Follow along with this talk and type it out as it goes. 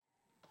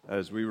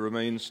As we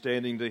remain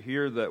standing to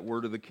hear that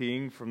word of the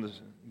King from the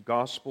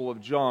Gospel of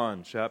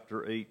John,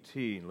 chapter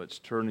 18. Let's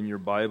turn in your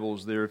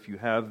Bibles there if you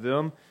have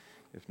them.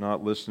 If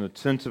not, listen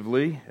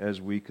attentively as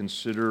we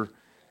consider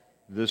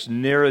this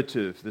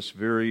narrative, this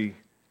very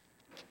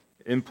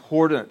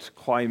important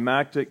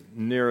climactic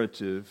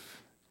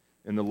narrative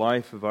in the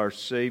life of our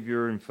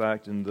Savior, in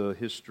fact, in the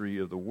history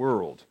of the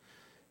world.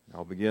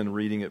 I'll begin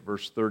reading at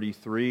verse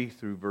 33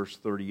 through verse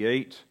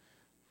 38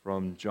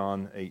 from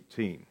John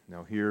 18.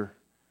 Now hear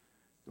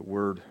the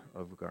word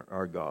of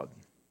our God.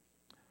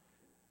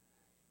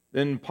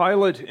 Then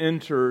Pilate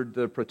entered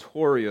the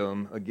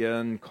praetorium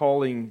again,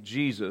 calling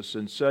Jesus,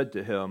 and said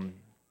to him,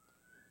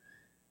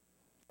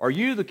 "Are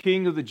you the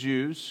king of the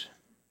Jews?"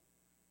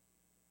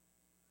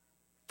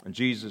 And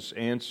Jesus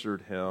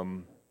answered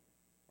him,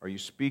 "Are you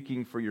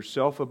speaking for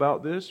yourself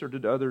about this, or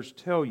did others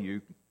tell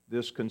you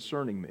this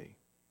concerning me?"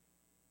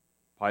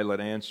 Pilate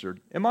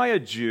answered, "Am I a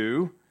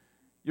Jew?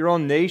 Your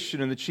own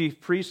nation and the chief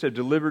priests have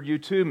delivered you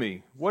to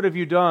me. What have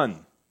you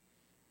done?"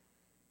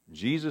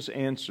 Jesus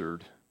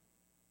answered,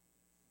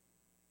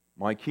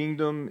 "My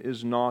kingdom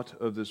is not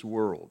of this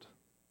world.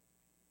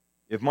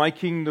 If my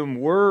kingdom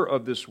were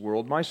of this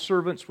world, my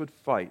servants would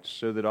fight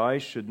so that I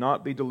should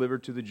not be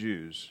delivered to the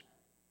Jews.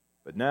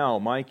 But now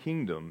my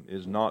kingdom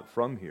is not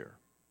from here."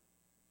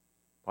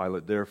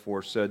 Pilate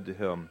therefore said to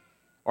him,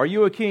 "Are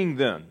you a king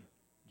then?"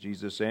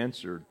 Jesus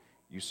answered,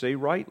 "You say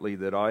rightly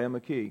that I am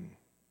a king.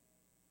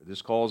 For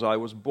this cause I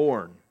was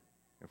born,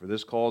 and for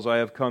this cause I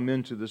have come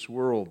into this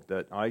world,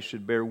 that I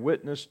should bear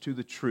witness to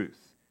the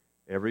truth.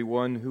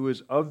 Everyone who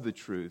is of the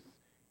truth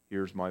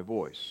hears my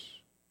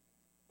voice."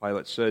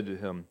 Pilate said to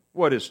him,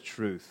 "What is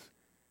truth?"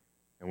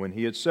 And when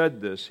he had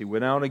said this, he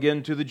went out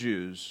again to the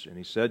Jews, and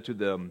he said to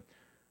them,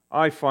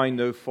 "I find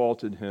no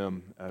fault in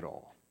him at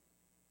all."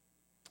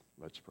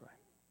 Let's pray.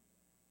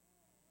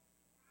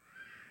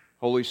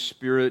 Holy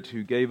Spirit,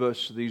 who gave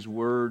us these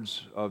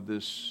words of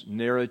this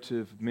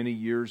narrative many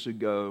years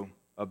ago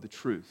of the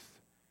truth,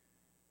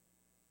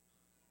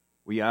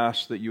 we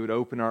ask that you would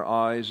open our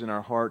eyes and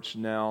our hearts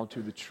now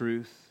to the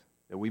truth,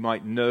 that we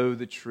might know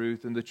the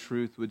truth, and the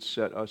truth would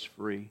set us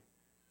free.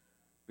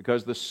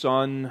 Because the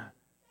Son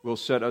will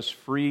set us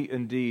free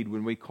indeed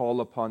when we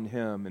call upon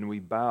Him and we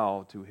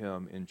bow to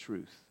Him in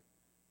truth.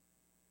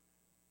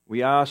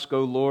 We ask,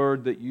 O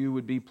Lord, that you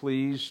would be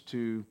pleased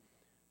to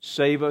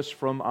save us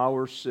from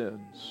our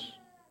sins.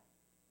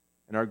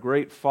 And our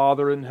great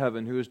Father in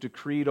heaven, who has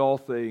decreed all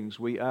things,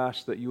 we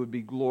ask that you would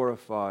be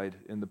glorified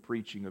in the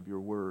preaching of your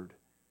word.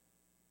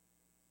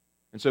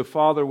 And so,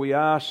 Father, we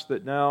ask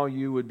that now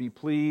you would be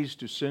pleased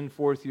to send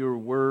forth your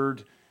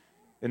word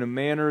in a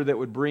manner that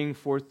would bring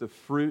forth the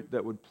fruit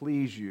that would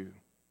please you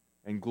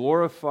and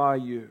glorify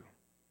you,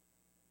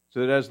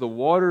 so that as the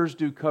waters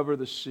do cover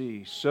the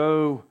sea,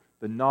 so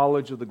the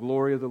knowledge of the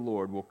glory of the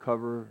Lord will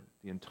cover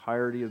the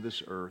entirety of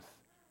this earth.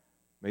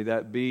 May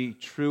that be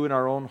true in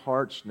our own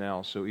hearts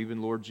now, so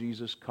even, Lord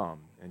Jesus, come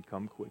and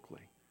come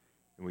quickly.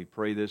 And we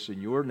pray this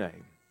in your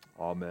name.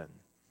 Amen.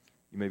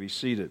 You may be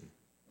seated.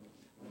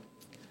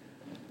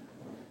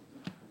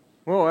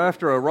 Well,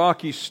 after a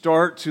rocky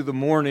start to the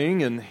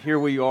morning, and here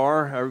we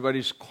are,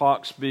 everybody's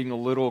clocks being a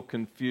little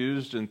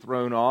confused and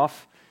thrown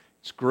off.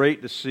 It's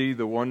great to see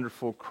the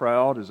wonderful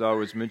crowd. As I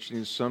was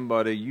mentioning to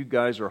somebody, you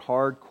guys are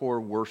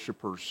hardcore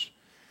worshipers.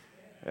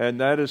 And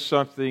that is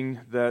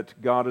something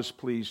that God is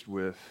pleased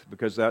with,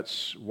 because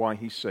that's why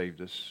He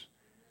saved us.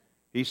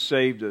 He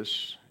saved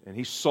us, and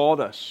He sought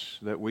us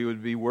that we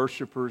would be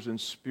worshipers in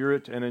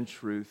spirit and in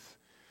truth.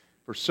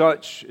 For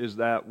such is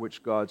that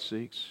which God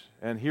seeks.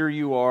 And here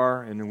you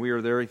are, and we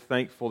are very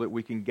thankful that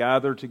we can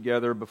gather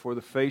together before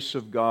the face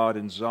of God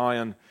in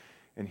Zion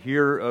and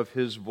hear of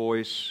His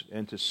voice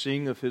and to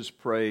sing of His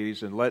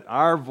praise, and let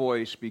our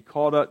voice be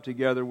caught up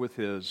together with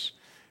His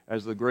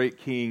as the great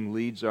King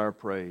leads our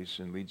praise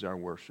and leads our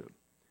worship.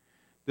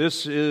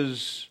 This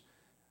is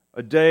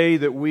a day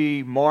that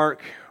we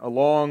mark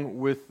along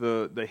with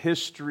the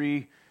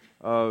history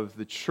of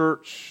the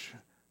church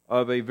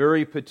of a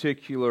very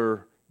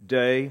particular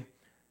day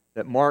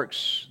that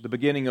marks the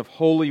beginning of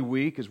Holy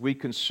Week, as we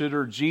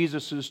consider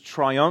Jesus'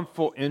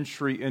 triumphal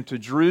entry into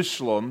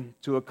Jerusalem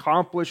to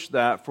accomplish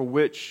that for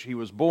which He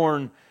was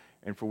born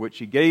and for which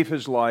He gave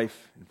His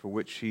life and for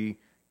which He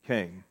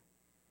came.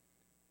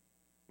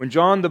 When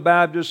John the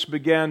Baptist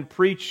began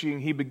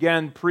preaching, he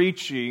began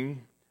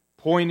preaching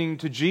pointing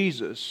to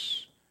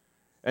Jesus.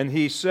 And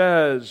he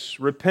says,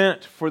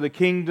 "Repent, for the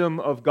kingdom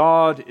of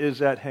God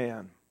is at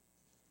hand."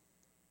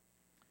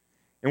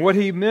 And what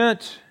he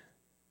meant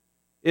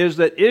is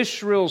that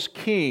Israel's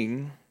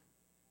king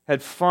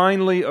had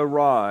finally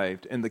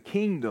arrived, and the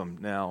kingdom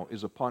now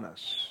is upon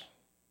us.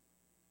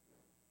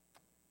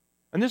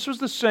 And this was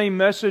the same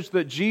message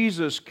that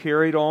Jesus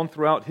carried on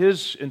throughout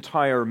His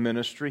entire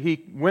ministry.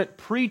 He went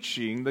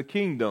preaching the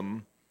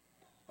kingdom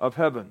of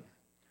heaven.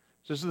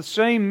 This is the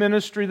same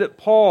ministry that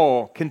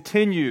Paul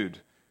continued,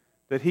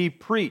 that he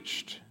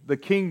preached the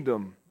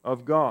kingdom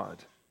of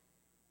God.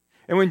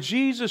 And when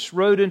Jesus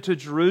rode into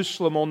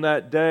Jerusalem on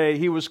that day,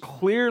 He was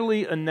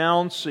clearly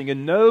announcing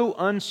in no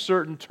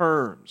uncertain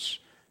terms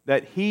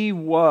that He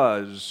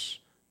was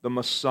the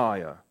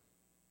Messiah,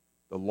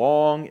 the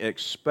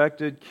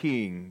long-expected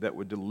King that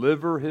would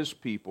deliver His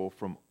people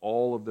from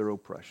all of their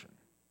oppression.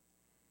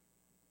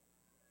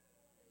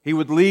 He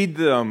would lead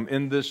them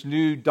in this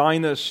new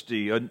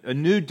dynasty, a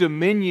new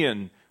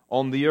dominion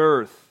on the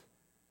earth.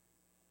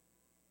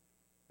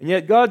 And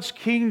yet God's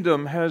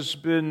kingdom has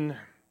been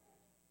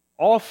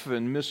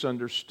often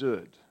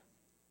misunderstood.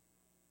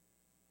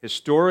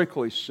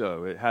 Historically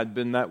so. It had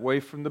been that way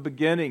from the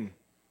beginning.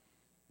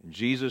 And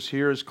Jesus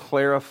here is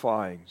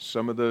clarifying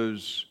some of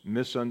those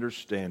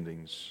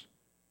misunderstandings.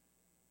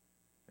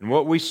 And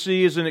what we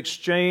see is an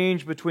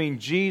exchange between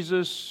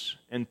Jesus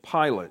and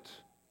Pilate,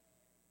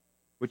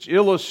 which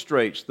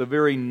illustrates the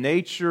very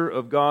nature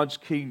of God's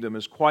kingdom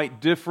is quite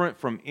different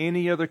from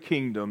any other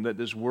kingdom that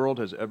this world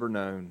has ever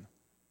known.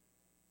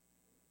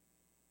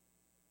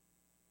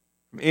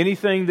 From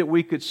anything that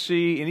we could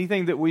see,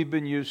 anything that we've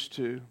been used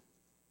to.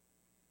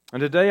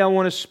 And today I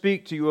want to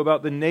speak to you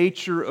about the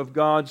nature of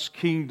God's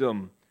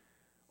kingdom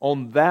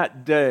on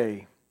that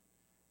day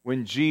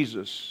when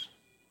Jesus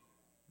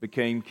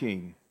became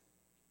king.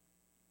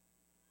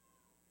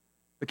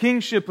 The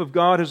kingship of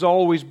God has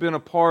always been a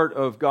part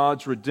of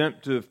God's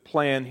redemptive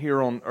plan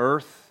here on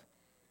earth.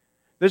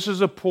 This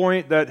is a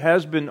point that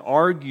has been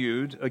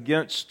argued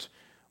against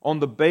on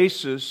the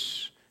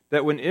basis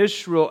that when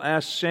Israel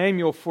asked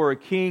Samuel for a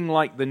king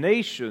like the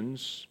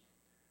nations,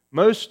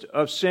 most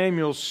of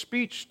Samuel's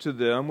speech to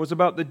them was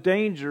about the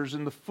dangers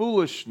and the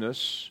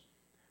foolishness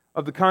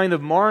of the kind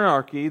of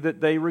monarchy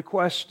that they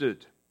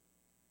requested.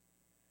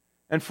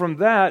 And from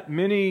that,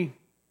 many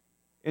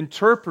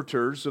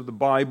interpreters of the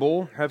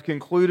Bible have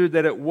concluded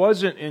that it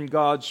wasn't in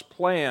God's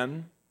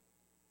plan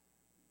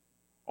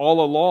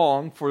all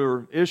along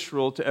for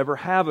Israel to ever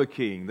have a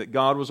king, that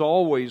God was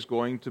always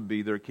going to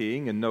be their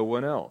king and no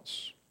one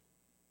else.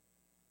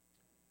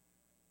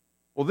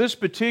 Well, this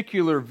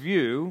particular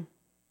view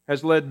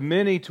has led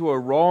many to a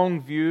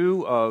wrong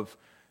view of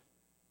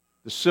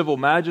the civil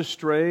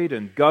magistrate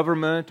and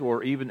government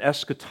or even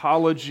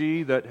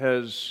eschatology that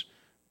has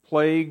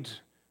plagued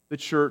the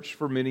church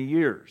for many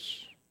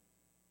years.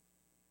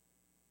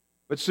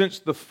 But since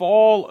the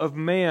fall of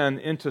man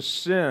into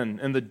sin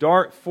and the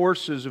dark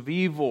forces of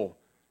evil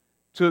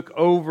took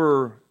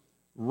over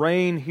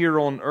reign here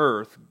on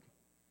earth,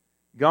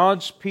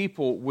 God's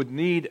people would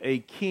need a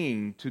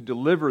king to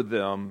deliver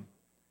them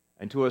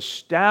and to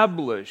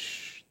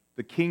establish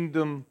the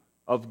kingdom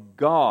of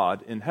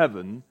God in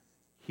heaven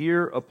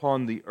here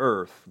upon the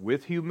earth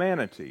with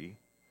humanity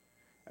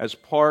as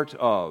part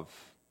of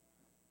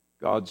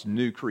God's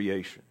new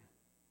creation.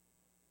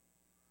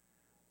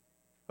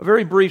 A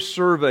very brief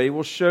survey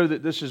will show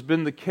that this has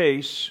been the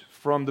case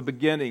from the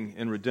beginning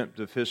in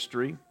redemptive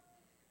history.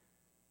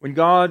 When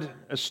God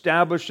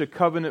established a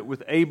covenant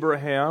with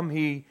Abraham,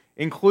 He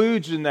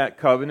includes in that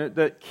covenant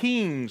that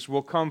kings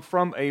will come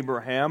from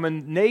Abraham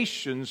and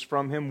nations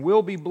from him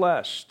will be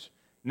blessed.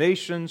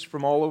 Nations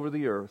from all over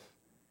the earth.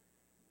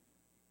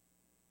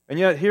 And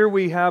yet here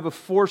we have a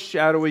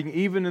foreshadowing,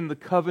 even in the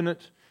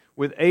covenant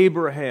with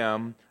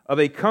Abraham, of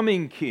a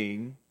coming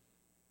king.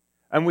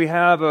 And we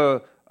have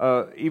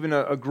even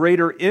a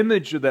greater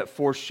image of that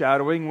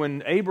foreshadowing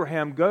when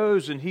Abraham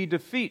goes and he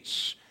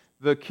defeats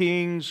the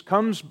kings,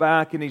 comes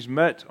back, and he's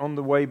met on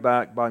the way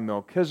back by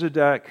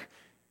Melchizedek,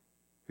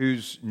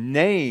 whose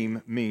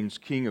name means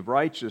King of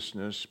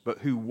Righteousness, but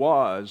who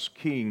was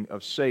King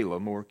of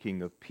Salem, or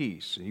King of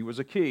Peace. He was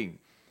a king.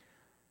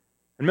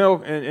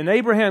 And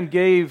Abraham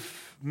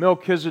gave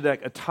Melchizedek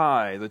a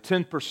tithe, the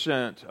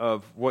 10%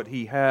 of what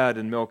he had,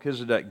 and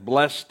Melchizedek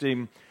blessed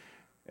him,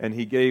 and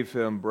he gave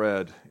him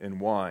bread and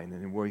wine.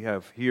 And we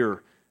have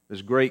here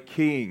this great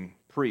king,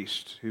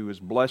 priest, who is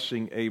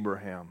blessing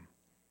Abraham.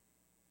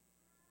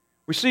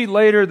 We see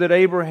later that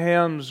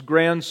Abraham's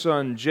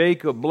grandson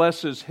Jacob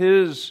blesses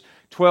his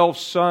 12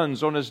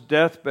 sons on his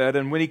deathbed,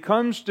 and when he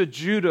comes to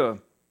Judah,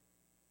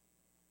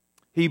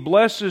 he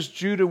blesses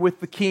Judah with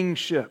the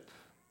kingship.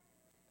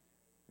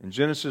 In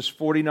Genesis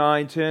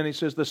 49:10, he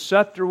says, "The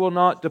scepter will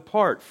not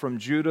depart from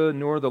Judah,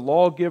 nor the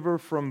lawgiver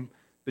from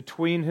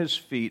between his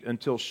feet,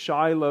 until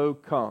Shiloh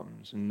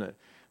comes." And the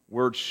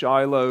word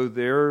Shiloh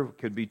there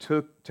could be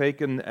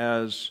taken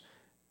as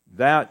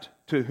that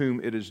to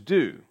whom it is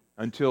due,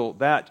 until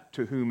that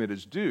to whom it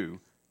is due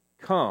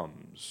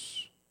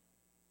comes.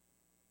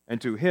 And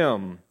to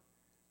him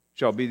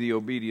shall be the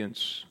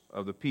obedience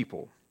of the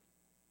people.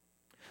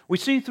 We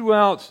see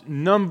throughout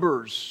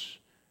Numbers,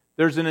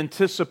 there's an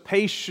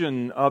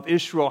anticipation of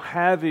Israel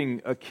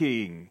having a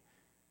king,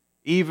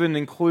 even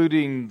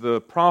including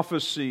the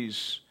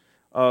prophecies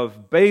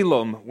of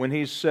Balaam when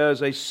he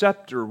says a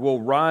scepter will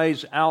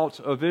rise out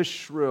of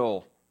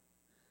Israel.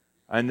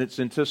 And it's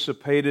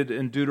anticipated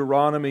in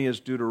Deuteronomy as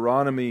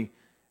Deuteronomy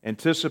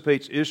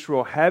anticipates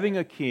Israel having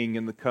a king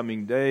in the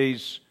coming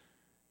days.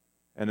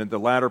 And in the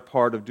latter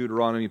part of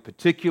Deuteronomy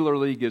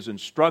particularly gives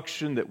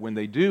instruction that when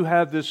they do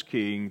have this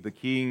king, the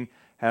king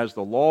has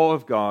the law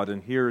of God,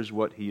 and here is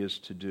what he is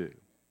to do.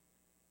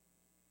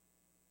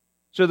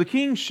 So the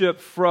kingship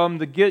from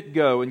the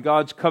get-go in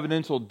God's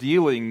covenantal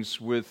dealings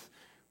with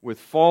with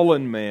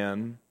fallen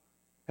man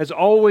has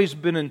always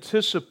been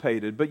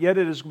anticipated, but yet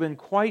it has been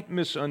quite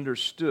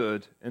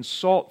misunderstood and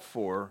sought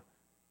for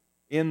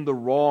in the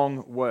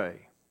wrong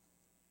way.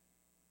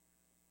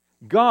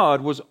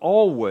 God was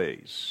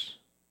always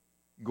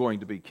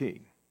going to be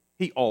king.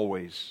 He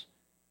always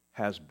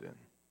has been.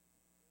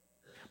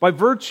 By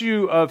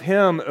virtue of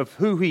Him, of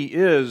who He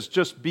is,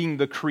 just being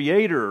the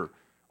Creator,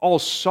 all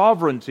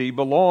sovereignty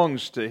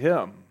belongs to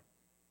Him.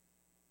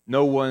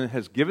 No one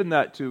has given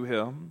that to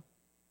Him.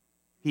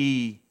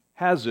 He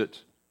has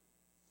it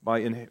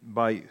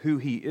by who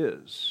He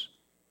is.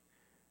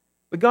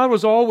 But God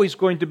was always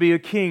going to be a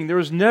king. There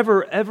was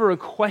never, ever a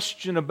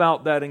question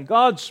about that in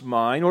God's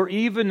mind, or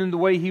even in the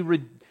way He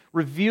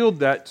revealed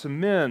that to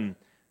men.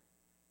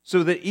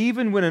 So that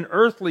even when an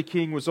earthly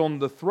king was on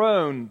the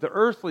throne, the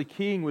earthly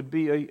king would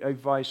be a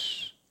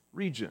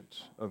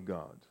vice-regent of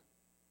God.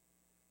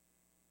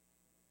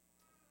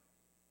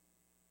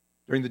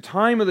 During the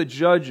time of the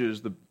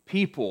judges, the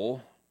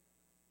people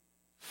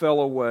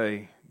fell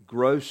away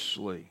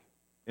grossly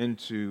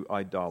into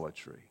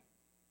idolatry.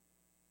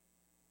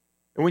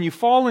 And when you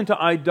fall into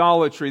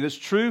idolatry, that's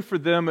true for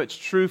them, it's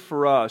true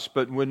for us.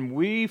 But when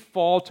we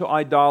fall to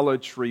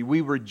idolatry,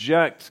 we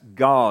reject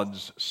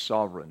God's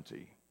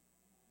sovereignty.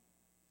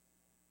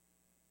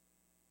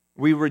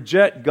 We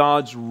reject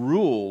God's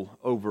rule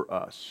over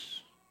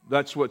us.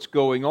 That's what's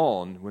going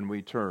on when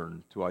we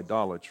turn to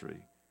idolatry.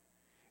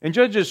 In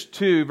Judges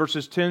 2,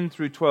 verses 10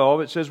 through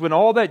 12, it says, "When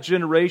all that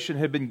generation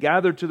had been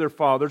gathered to their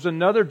fathers,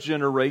 another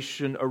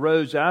generation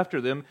arose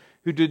after them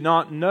who did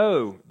not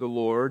know the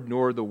Lord,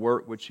 nor the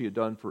work which He had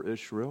done for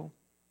Israel.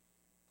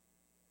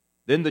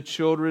 Then the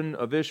children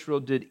of Israel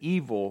did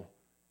evil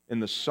in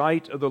the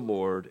sight of the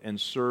Lord and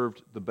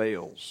served the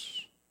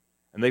Baals.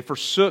 And they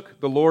forsook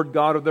the Lord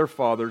God of their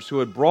fathers, who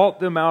had brought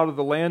them out of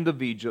the land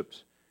of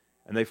Egypt,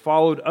 and they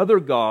followed other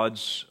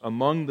gods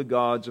among the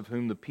gods of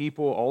whom the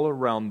people all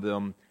around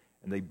them,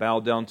 and they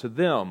bowed down to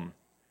them,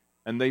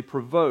 and they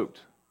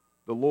provoked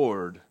the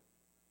Lord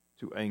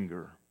to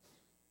anger."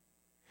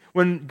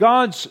 When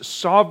God's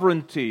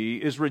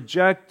sovereignty is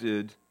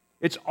rejected,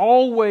 it's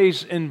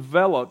always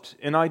enveloped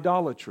in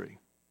idolatry.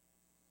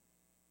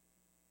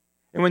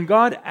 And when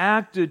God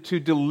acted to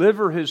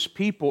deliver His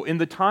people in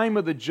the time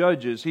of the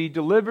judges, He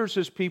delivers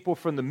His people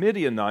from the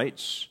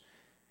Midianites.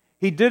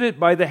 He did it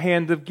by the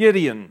hand of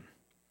Gideon.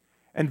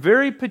 And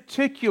very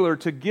particular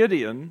to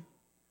Gideon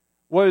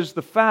was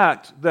the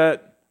fact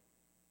that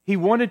he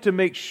wanted to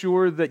make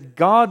sure that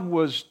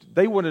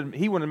he wanted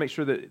to make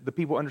sure that the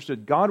people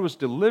understood God was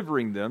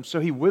delivering them, so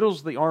he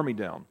whittles the army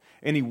down.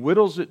 And he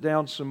whittles it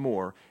down some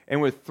more.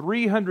 And with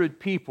 300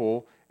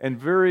 people and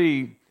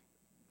very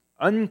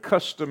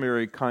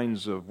uncustomary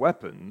kinds of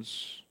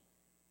weapons,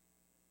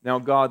 now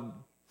God,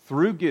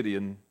 through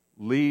Gideon,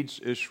 leads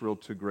Israel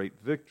to great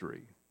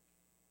victory.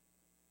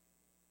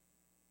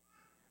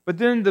 But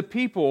then the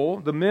people,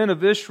 the men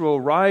of Israel,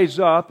 rise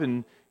up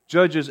in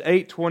Judges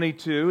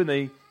 8:22, and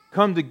they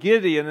come to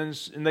Gideon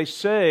and they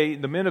say,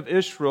 the men of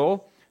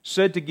Israel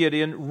said to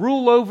Gideon,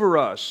 "Rule over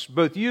us,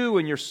 both you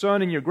and your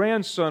son and your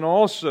grandson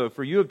also,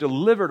 for you have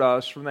delivered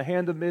us from the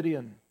hand of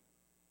Midian."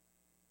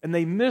 And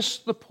they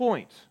missed the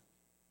point.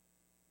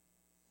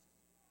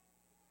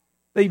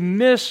 They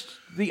missed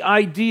the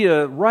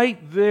idea right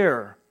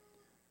there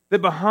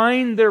that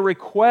behind their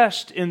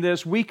request in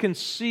this, we can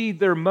see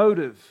their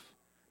motive.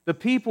 The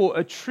people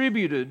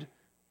attributed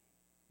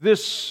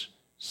this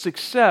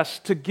success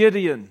to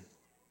Gideon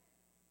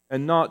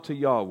and not to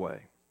Yahweh.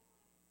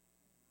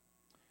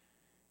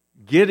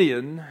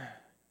 Gideon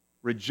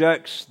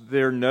rejects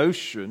their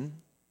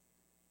notion,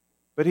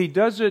 but he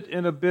does it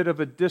in a bit of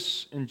a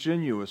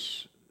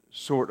disingenuous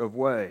sort of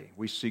way.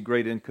 We see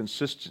great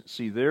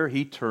inconsistency there.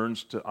 He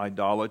turns to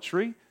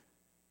idolatry,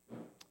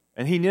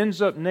 and he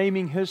ends up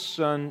naming his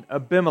son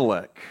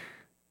Abimelech,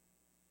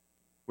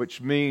 which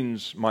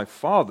means "my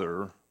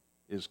father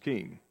is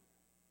king."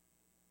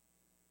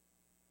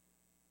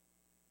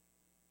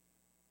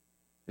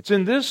 It's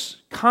in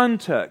this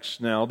context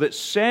now that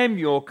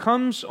Samuel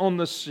comes on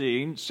the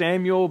scene,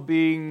 Samuel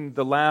being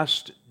the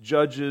last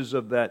judges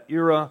of that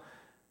era,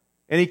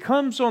 and he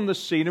comes on the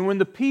scene, and when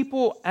the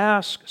people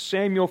ask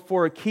Samuel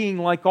for a king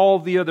like all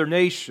the other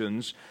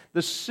nations,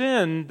 the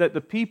sin that the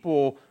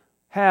people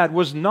had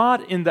was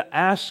not in the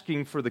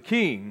asking for the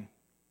king,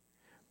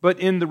 but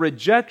in the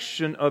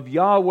rejection of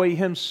Yahweh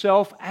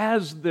Himself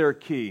as their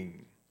king.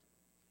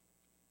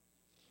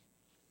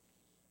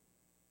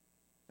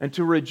 And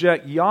to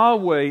reject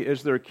Yahweh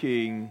as their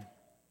king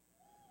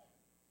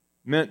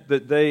meant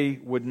that they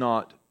would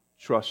not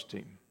trust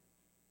Him.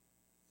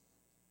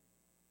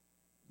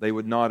 They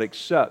would not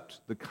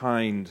accept the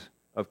kind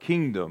of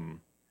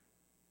kingdom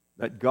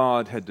that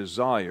God had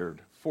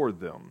desired for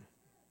them.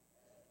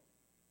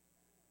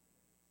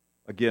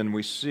 Again,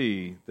 we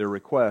see their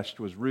request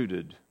was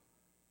rooted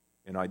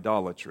in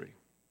idolatry.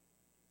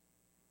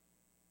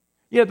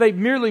 Yet they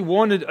merely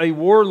wanted a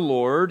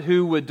warlord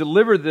who would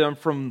deliver them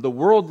from the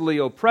worldly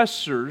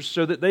oppressors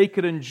so that they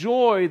could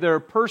enjoy their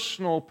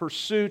personal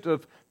pursuit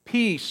of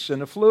peace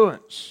and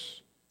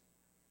affluence.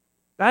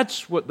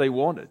 That's what they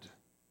wanted.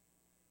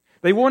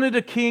 They wanted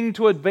a king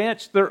to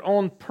advance their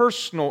own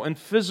personal and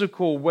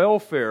physical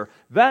welfare.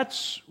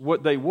 That's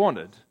what they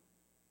wanted.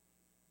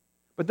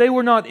 But they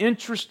were not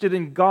interested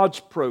in God's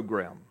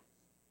program.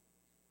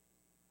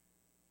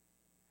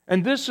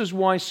 And this is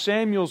why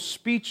Samuel's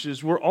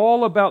speeches were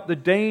all about the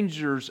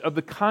dangers of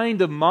the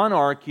kind of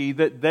monarchy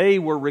that they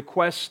were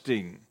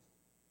requesting.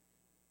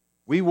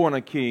 We want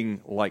a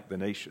king like the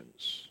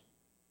nations.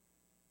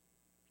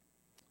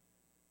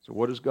 So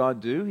what does God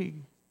do?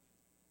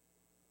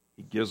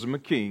 He gives them a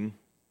king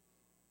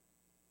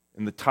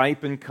in the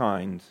type and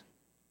kind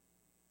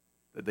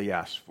that they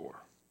asked for.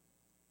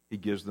 He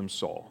gives them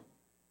Saul.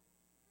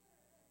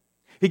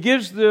 He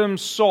gives them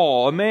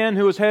Saul, a man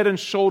who is head and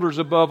shoulders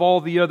above all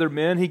the other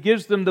men. He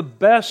gives them the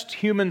best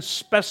human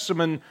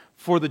specimen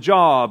for the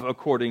job,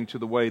 according to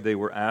the way they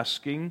were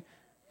asking.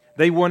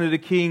 They wanted a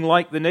king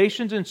like the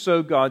nations, and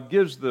so God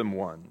gives them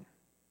one.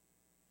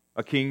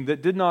 A king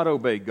that did not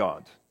obey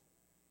God.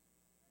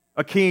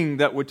 A king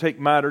that would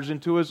take matters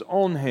into his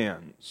own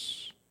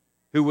hands,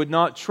 who would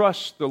not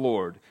trust the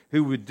Lord,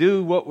 who would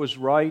do what was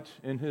right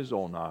in his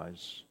own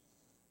eyes.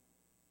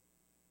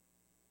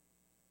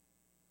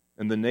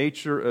 And the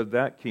nature of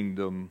that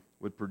kingdom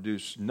would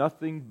produce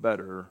nothing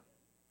better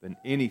than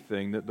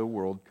anything that the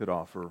world could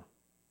offer.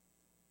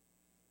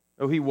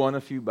 Oh, he won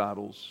a few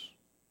battles.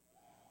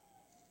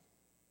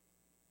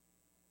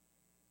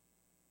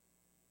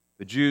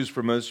 The Jews,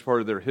 for most part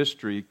of their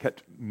history,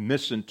 kept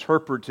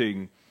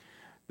misinterpreting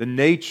the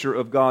nature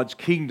of God's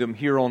kingdom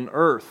here on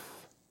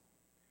earth.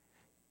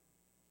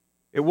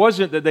 It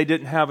wasn't that they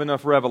didn't have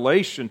enough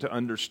revelation to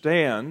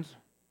understand.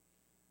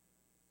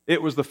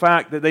 It was the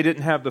fact that they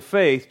didn't have the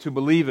faith to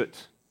believe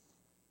it.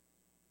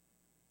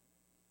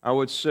 I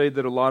would say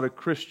that a lot of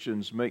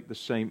Christians make the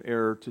same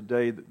error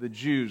today that the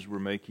Jews were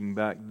making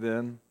back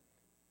then.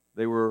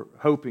 They were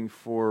hoping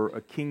for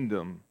a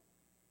kingdom.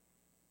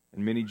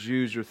 And many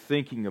Jews are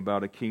thinking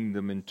about a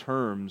kingdom in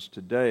terms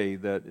today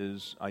that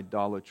is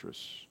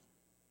idolatrous.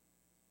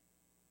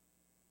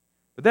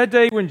 But that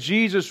day when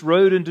Jesus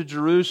rode into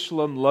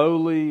Jerusalem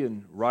lowly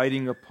and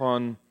riding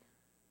upon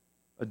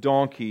a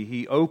donkey,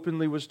 he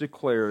openly was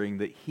declaring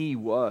that he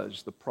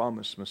was the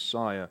promised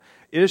Messiah,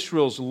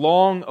 Israel's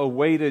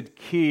long-awaited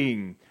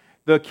king,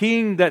 the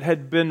king that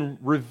had been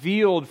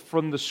revealed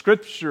from the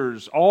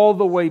Scriptures all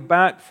the way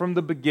back from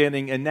the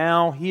beginning, and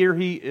now here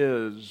he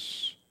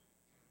is.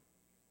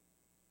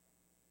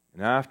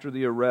 And after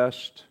the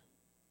arrest,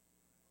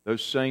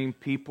 those same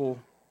people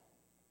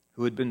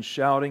who had been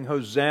shouting,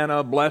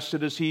 "Hosanna, blessed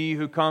is he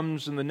who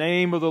comes in the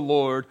name of the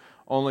Lord,"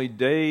 only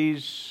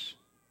days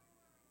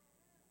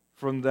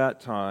from that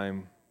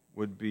time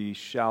would be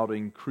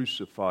shouting,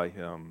 "Crucify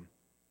him,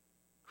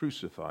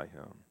 crucify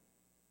him."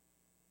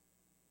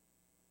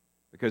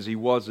 Because he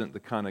wasn't the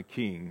kind of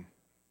king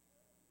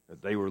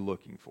that they were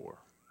looking for.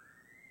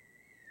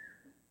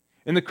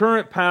 In the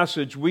current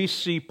passage, we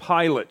see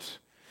Pilate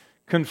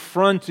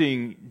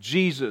confronting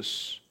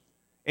Jesus,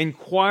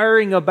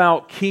 inquiring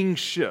about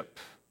kingship.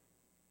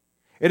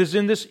 It is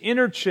in this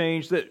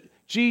interchange that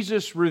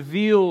Jesus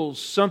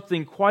reveals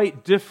something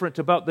quite different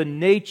about the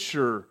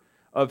nature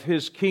of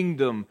his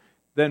kingdom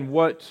than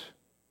what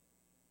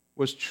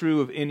was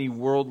true of any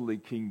worldly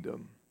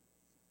kingdom.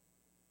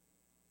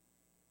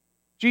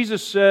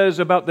 Jesus says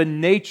about the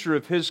nature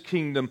of his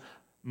kingdom,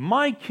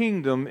 "My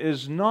kingdom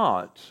is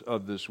not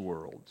of this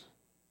world.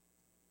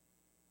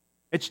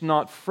 It's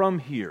not from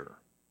here."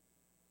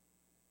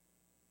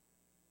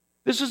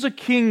 This is a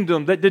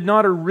kingdom that did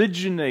not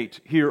originate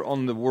here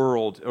on the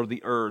world or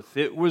the earth.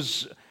 It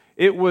was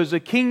a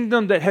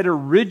kingdom that had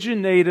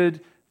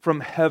originated from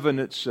heaven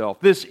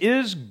itself. This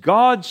is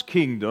God's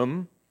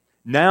kingdom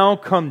now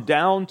come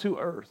down to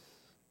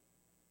earth.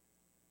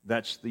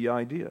 That's the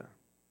idea.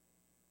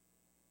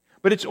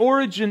 But its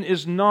origin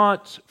is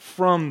not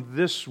from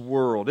this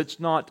world. It's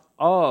not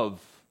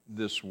of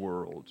this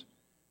world.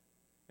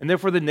 And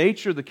therefore the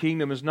nature of the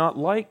kingdom is not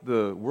like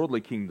the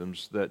worldly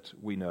kingdoms that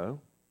we know.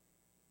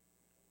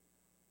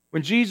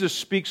 When Jesus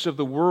speaks of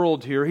the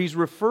world here, he's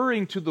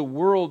referring to the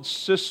world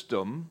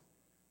system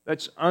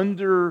that's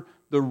under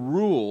the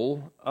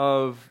rule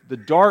of the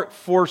dark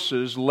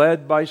forces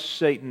led by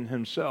Satan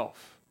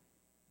himself.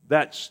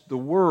 That's the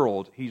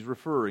world he's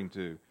referring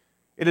to.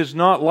 It is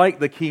not like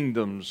the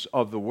kingdoms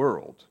of the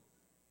world.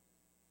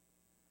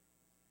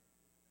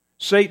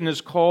 Satan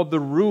is called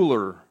the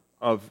ruler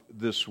of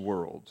this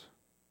world.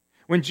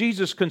 When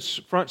Jesus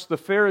confronts the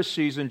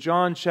Pharisees in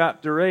John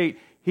chapter 8,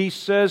 he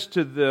says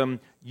to them,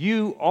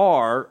 "You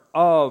are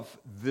of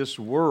this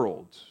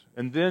world."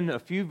 And then a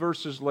few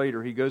verses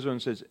later, he goes on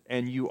and says,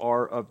 "And you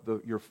are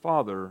of your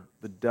father,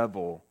 the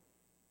devil,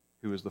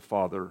 who is the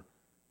father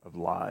of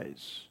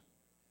lies."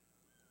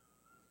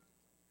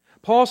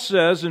 Paul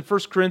says in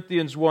 1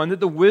 Corinthians 1 that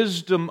the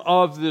wisdom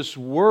of this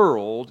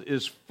world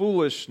is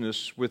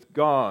foolishness with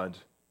God.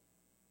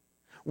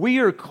 We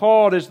are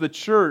called as the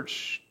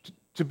church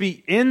to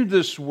be in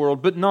this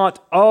world, but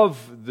not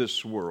of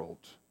this world.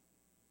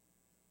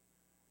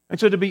 And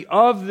so to be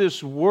of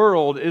this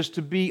world is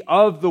to be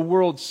of the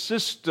world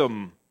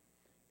system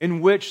in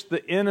which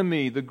the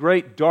enemy, the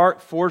great dark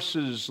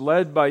forces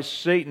led by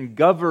Satan,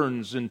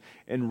 governs and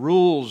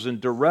rules and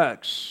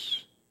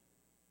directs.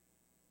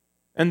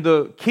 And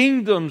the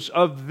kingdoms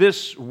of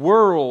this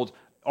world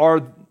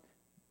are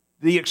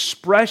the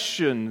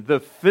expression,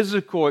 the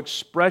physical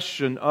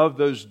expression of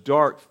those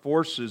dark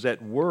forces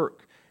at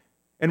work.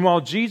 And while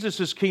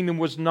Jesus' kingdom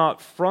was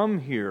not from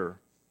here,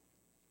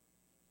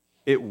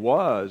 it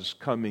was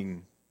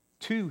coming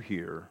to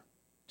here,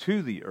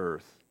 to the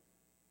earth,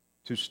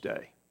 to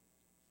stay.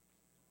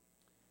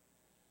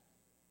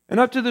 And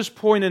up to this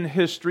point in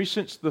history,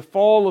 since the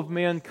fall of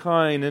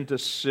mankind into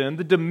sin,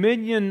 the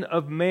dominion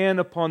of man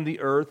upon the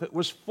earth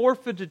was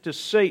forfeited to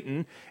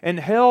Satan and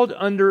held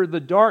under the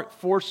dark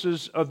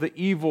forces of the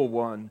evil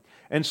one.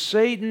 And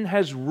Satan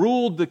has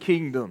ruled the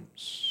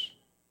kingdoms.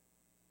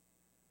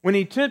 When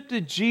he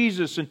tempted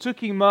Jesus and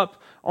took him up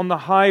on the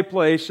high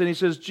place, and he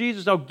says,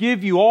 Jesus, I'll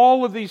give you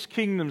all of these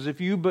kingdoms if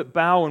you but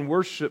bow and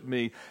worship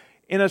me.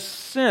 In a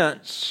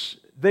sense,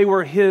 they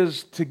were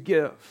his to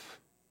give.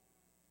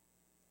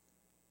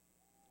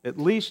 At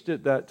least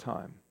at that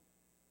time.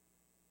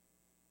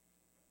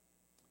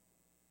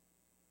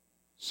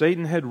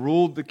 Satan had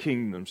ruled the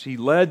kingdoms. He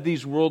led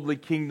these worldly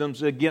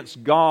kingdoms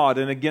against God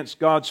and against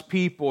God's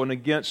people and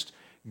against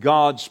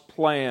God's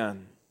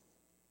plan.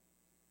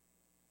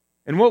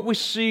 And what we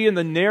see in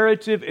the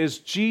narrative is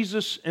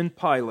Jesus and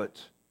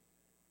Pilate.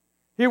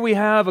 Here we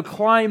have a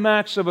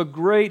climax of a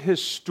great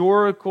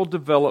historical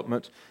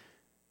development.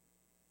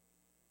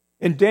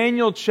 In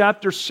Daniel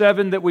chapter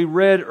 7 that we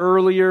read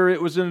earlier,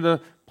 it was in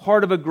the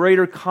part of a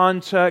greater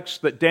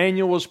context that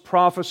Daniel was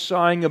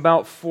prophesying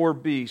about 4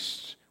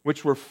 beasts,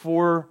 which were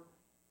 4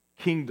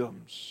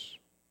 kingdoms.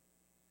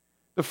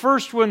 The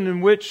first one in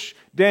which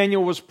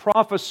Daniel was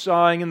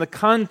prophesying in the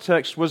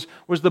context was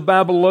the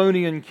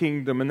Babylonian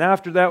kingdom. And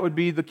after that would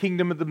be the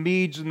kingdom of the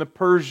Medes and the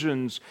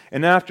Persians.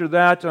 And after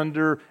that,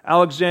 under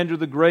Alexander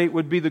the Great,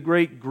 would be the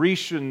great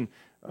Grecian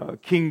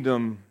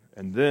kingdom.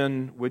 And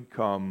then would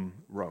come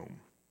Rome.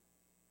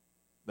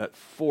 That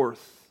 4th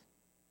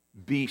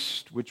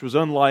beast, which was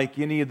unlike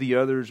any of the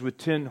others, with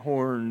 10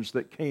 horns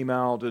that came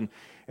out.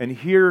 And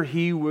here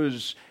he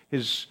was,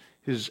 his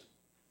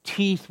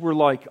teeth were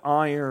like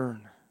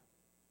iron.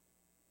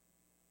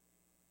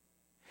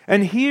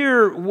 And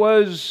here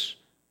was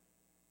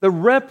the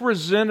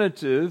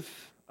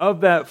representative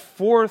of that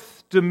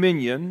 4th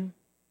dominion,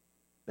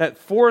 that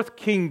 4th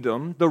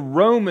kingdom, the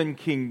Roman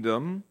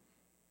kingdom,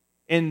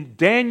 in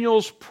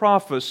Daniel's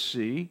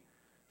prophecy,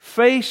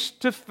 face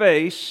to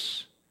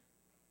face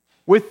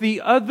with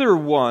the other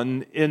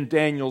one in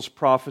Daniel's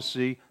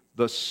prophecy,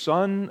 the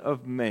Son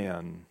of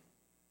Man,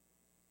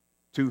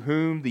 to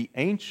whom the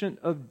Ancient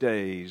of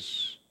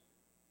Days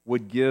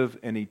would give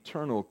an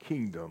eternal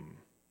kingdom.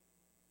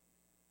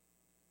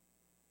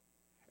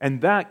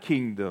 And that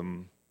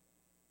kingdom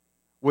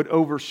would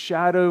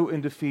overshadow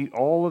and defeat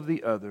all of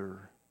the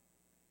other,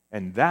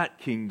 and that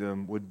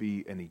kingdom would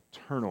be an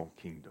eternal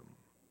kingdom.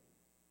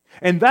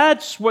 And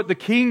that's what the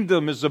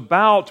kingdom is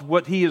about,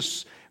 what he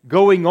is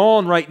going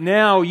on right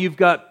now. You've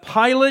got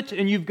Pilate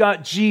and you've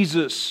got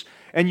Jesus.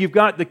 And you've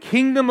got the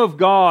kingdom of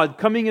God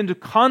coming into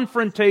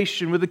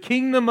confrontation with the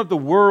kingdom of the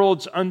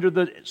worlds under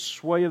the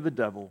sway of the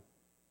devil.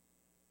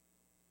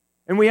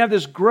 And we have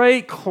this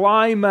great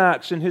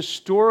climax in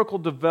historical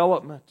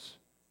development.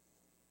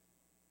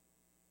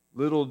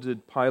 Little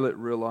did Pilate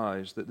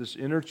realize that this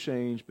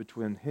interchange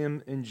between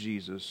him and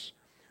Jesus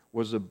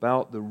was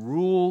about the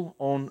rule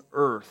on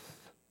earth.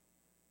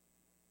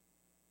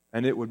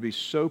 And it would be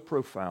so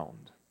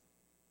profound.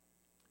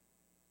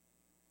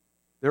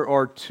 There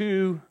are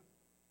 2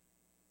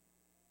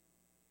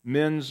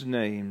 men's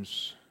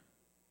names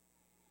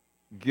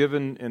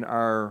given in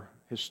our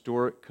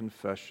historic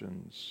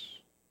confessions,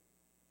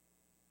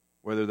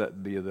 whether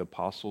that be the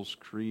Apostles'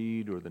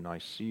 Creed or the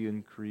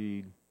Nicene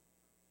Creed.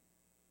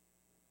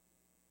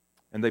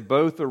 And they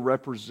both are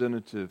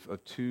representative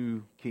of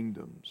 2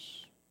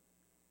 kingdoms.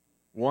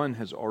 One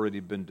has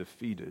already been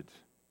defeated,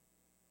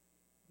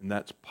 and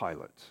that's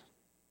Pilate.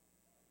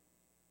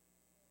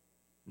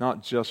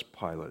 Not just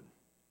Pilate,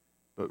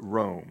 but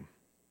Rome.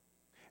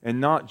 And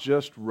not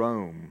just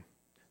Rome,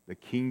 the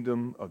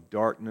kingdom of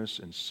darkness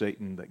and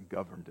Satan that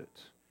governed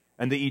it.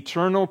 And the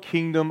eternal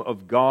kingdom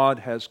of God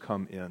has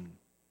come in.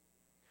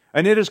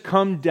 And it has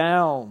come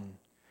down.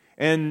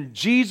 And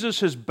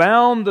Jesus has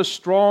bound the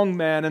strong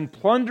man and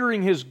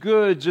plundering his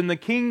goods. And the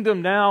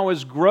kingdom now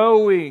is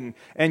growing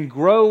and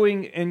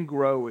growing and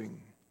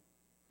growing.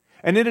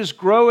 And it is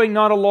growing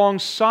not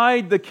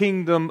alongside the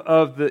kingdom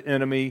of the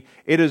enemy.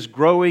 It is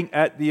growing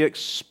at the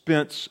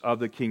expense of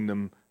the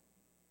kingdom.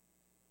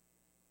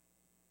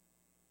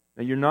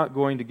 Now, you're not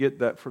going to get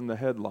that from the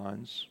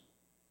headlines,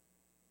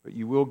 but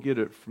you will get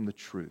it from the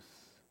truth.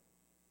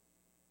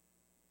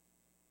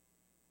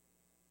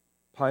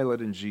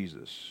 Pilate and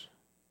Jesus.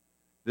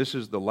 This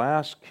is the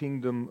last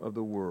kingdom of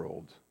the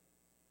world,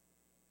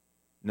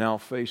 now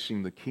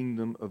facing the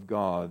kingdom of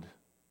God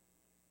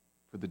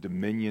for the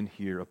dominion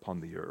here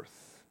upon the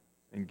earth.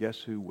 And guess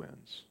who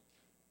wins?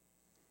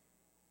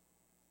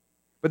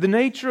 But the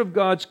nature of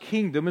God's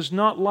kingdom is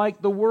not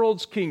like the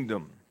world's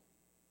kingdom.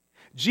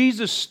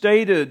 Jesus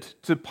stated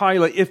to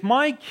Pilate, if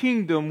my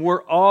kingdom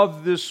were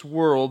of this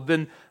world,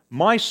 then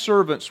my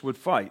servants would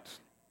fight.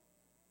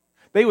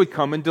 They would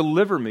come and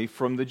deliver me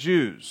from the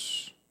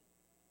Jews.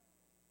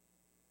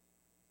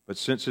 But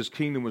since his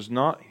kingdom was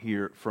not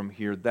here from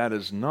here, that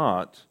is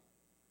not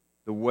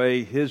the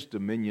way his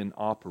dominion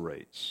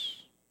operates.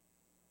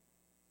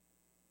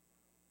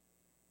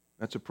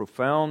 That's a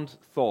profound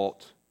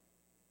thought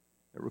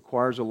that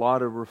requires a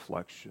lot of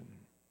reflection.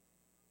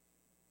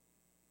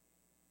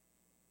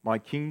 My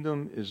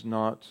kingdom is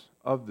not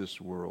of this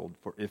world,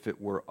 for if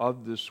it were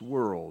of this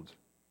world,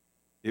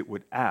 it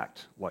would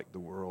act like the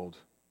world.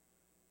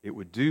 It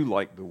would do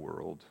like the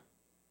world.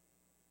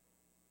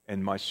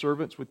 And my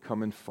servants would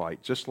come and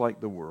fight just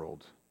like the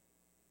world.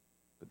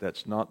 But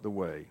that's not the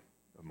way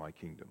of my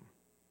kingdom.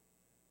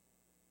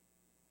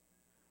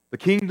 The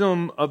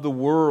kingdom of the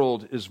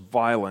world is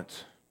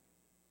violent.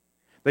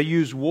 They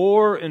use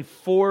war and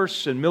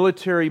force and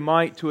military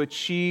might to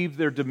achieve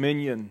their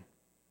dominion.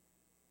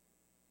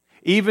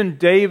 Even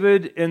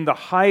David, in the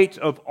height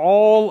of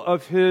all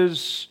of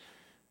his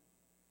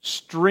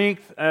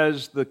strength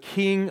as the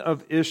king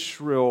of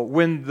Israel,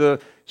 when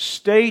the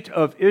state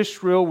of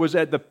Israel was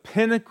at the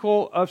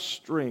pinnacle of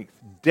strength,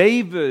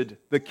 David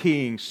the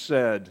king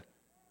said,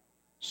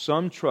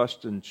 "Some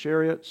trust in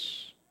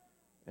chariots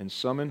and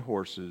some in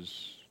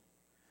horses,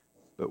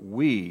 but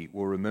we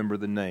will remember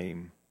the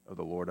name of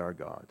the Lord our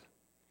God."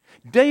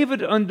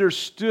 David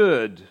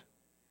understood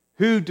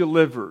who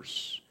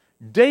delivers.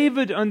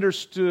 David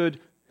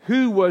understood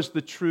who was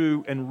the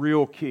true and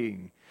real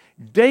king.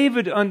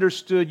 David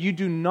understood you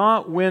do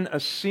not win a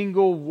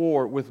single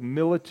war with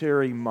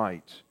military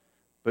might,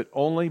 but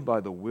only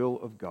by the will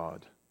of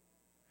God.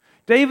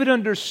 David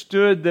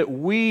understood that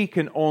we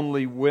can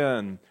only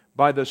win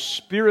by the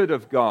Spirit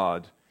of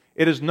God.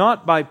 It is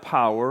not by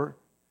power,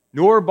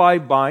 nor by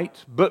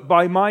might, but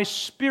by my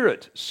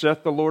Spirit,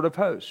 saith the Lord of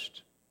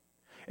hosts.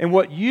 And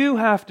what you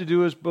have to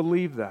do is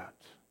believe that.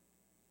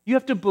 You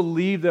have to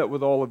believe that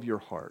with all of your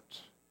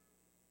heart.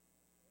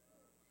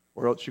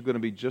 Or else you're going to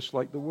be just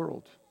like the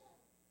world.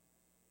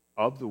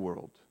 Of the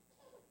world.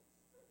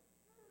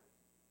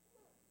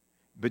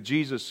 But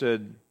Jesus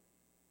said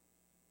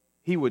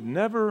He would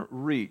never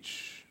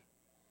reach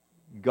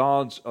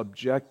God's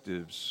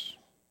objectives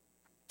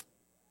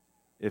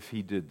if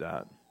He did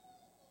that.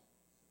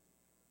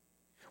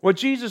 What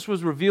Jesus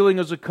was revealing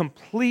is a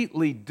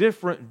completely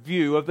different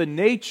view of the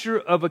nature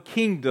of a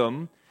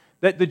kingdom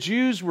that the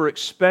Jews were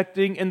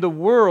expecting and the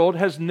world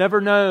has never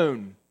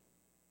known.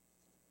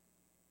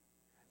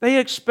 They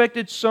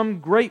expected some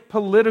great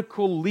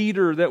political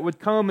leader that would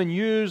come and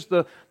use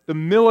the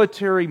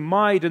military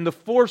might and the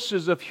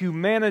forces of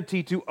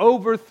humanity to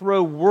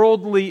overthrow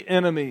worldly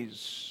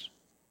enemies.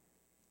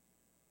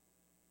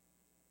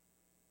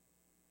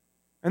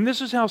 And this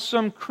is how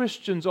some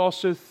Christians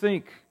also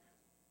think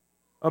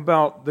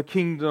about the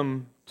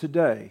kingdom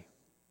today.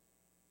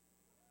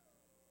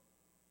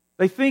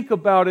 They think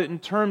about it in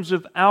terms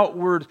of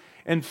outward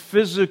and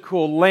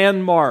physical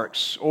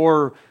landmarks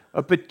or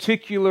a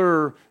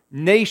particular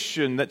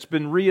nation that's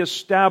been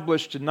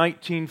reestablished in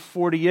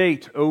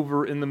 1948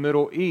 over in the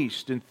Middle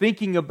East, and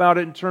thinking about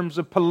it in terms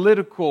of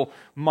political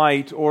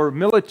might or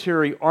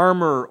military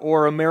armor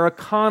or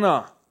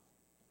Americana.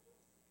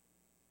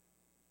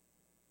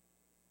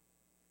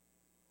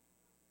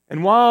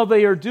 And while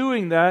they are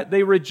doing that,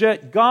 they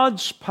reject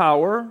God's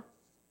power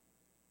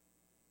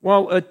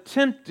while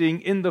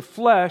attempting in the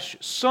flesh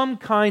some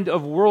kind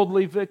of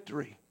worldly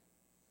victory.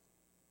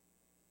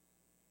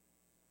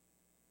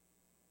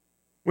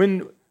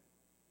 When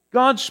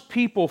God's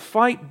people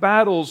fight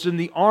battles in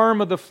the arm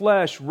of the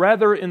flesh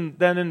rather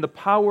than in the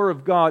power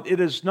of God, it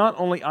is not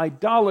only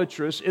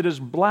idolatrous, it is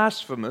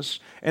blasphemous,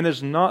 and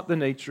is not the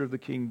nature of the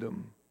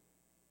kingdom.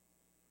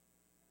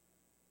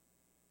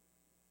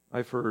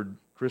 I've heard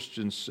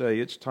Christians say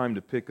it's time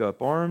to pick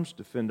up arms,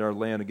 defend our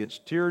land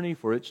against tyranny,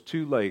 for it's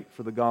too late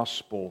for the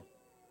gospel.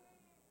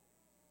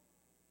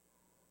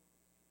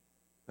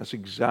 That's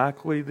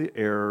exactly the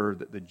error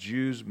that the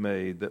Jews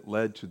made that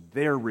led to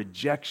their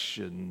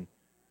rejection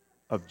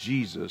of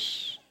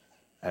Jesus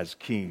as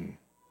king.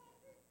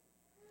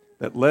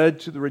 That led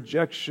to the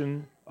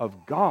rejection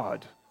of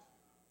God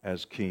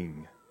as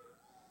king.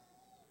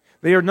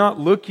 They are not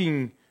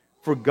looking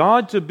for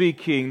God to be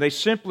king. They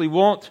simply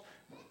want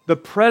the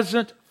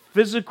present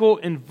physical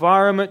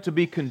environment to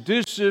be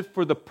conducive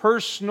for the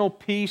personal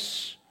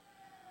peace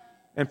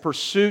and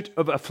pursuit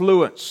of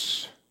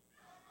affluence.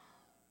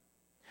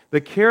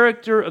 The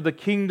character of the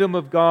kingdom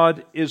of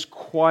God is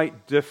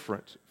quite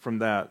different from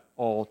that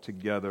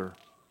altogether.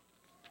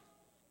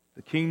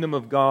 The kingdom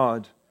of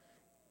God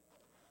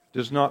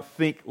does not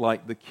think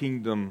like the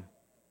kingdom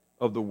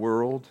of the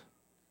world,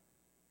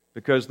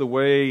 because the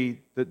way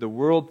that the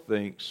world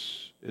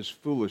thinks is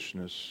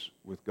foolishness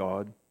with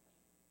God.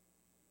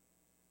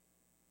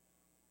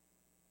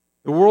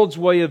 The world's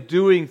way of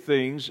doing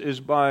things is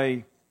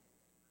by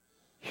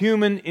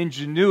human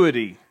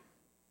ingenuity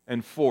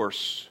and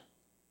force.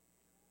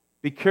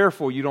 Be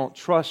careful you don't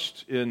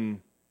trust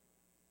in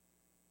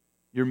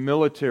your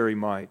military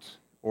might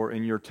or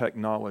in your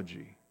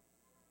technology.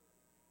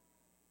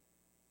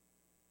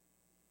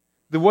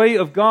 The way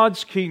of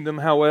God's kingdom,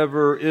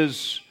 however,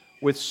 is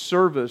with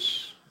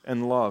service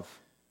and love.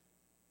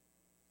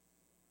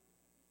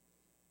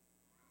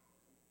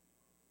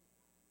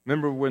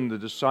 Remember when the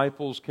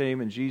disciples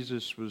came and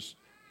Jesus was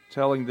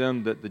telling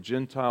them that the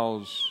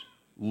Gentiles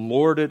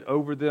lord it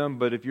over them,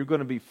 but if you're going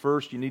to be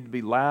first, you need to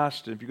be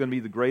last, and if you're going to be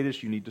the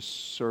greatest, you need to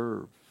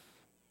serve.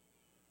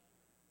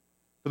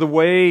 The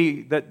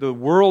way that the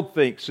world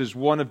thinks is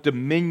one of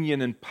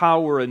dominion and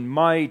power and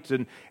might,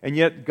 and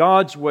yet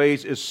God's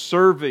ways is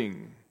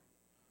serving.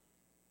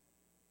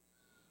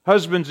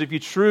 Husbands, if you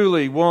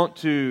truly want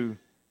to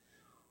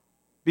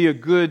be a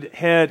good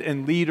head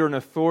and leader and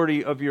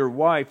authority of your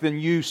wife, then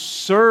you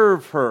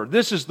serve her.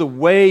 This is the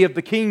way of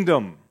the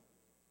kingdom.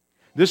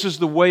 This is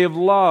the way of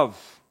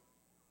love.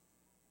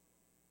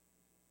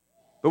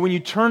 But when you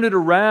turn it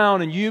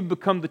around and you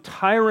become the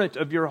tyrant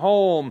of your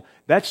home,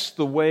 that's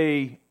the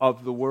way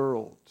of the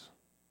world.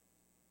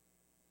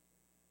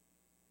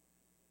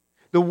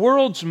 The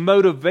world's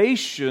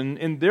motivation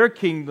in their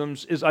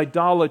kingdoms is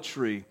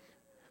idolatry.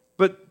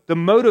 But the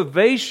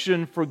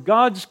motivation for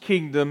God's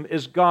kingdom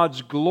is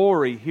God's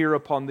glory here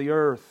upon the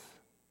earth.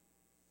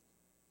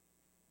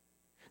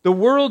 The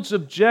world's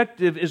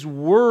objective is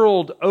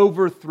world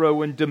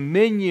overthrow and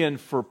dominion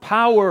for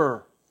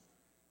power.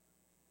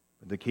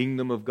 The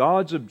kingdom of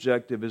God's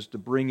objective is to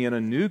bring in a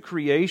new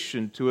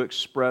creation to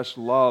express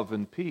love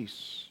and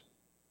peace.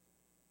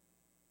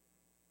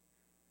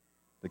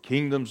 The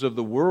kingdoms of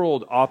the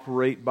world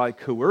operate by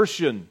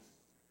coercion,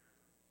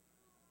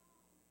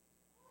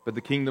 but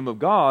the kingdom of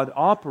God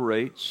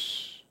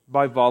operates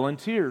by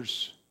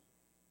volunteers.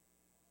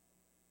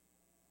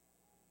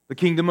 The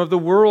kingdom of the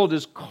world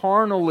is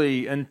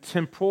carnally and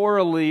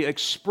temporally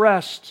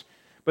expressed,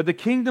 but the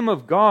kingdom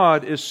of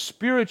God is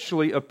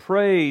spiritually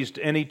appraised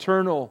and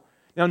eternal.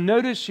 Now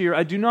notice here,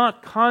 I do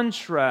not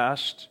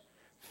contrast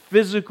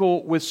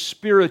physical with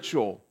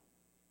spiritual.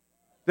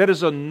 That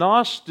is a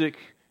Gnostic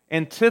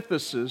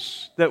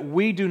antithesis that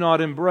we do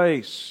not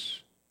embrace.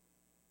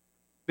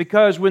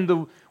 Because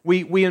when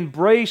we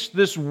embrace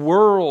this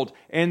world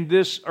and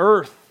this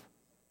earth,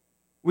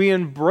 we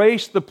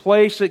embrace the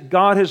place that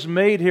God has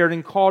made here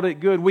and called it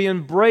good. We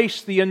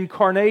embrace the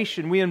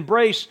incarnation. We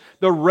embrace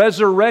the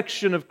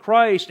resurrection of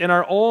Christ and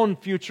our own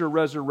future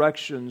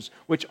resurrections,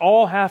 which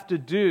all have to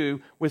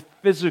do with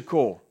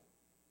physical.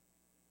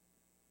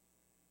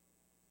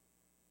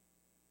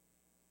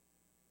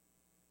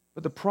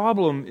 But the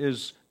problem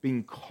is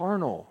being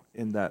carnal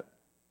in that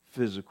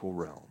physical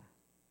realm.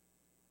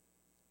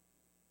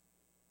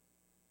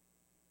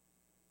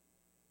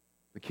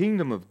 The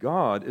kingdom of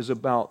God is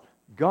about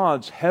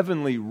God's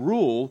heavenly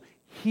rule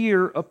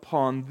here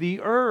upon the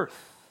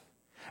earth.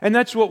 And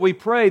that's what we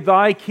pray,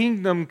 Thy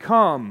kingdom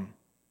come.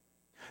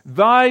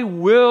 Thy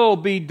will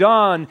be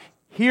done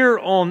here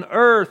on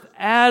earth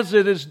as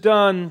it is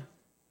done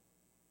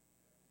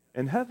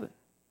in heaven.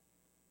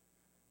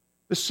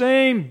 The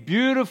same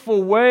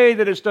beautiful way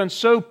that it's done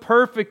so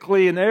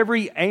perfectly, and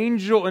every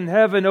angel in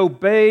heaven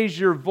obeys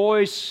your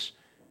voice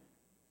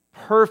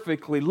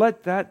perfectly.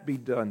 Let that be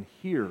done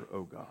here,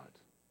 O God.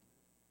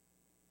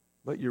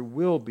 Let your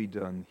will be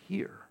done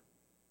here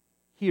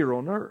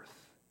on earth.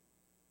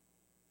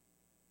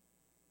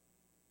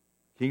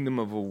 Kingdom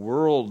of a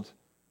world,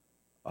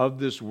 of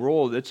this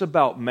world, it's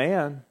about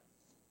man.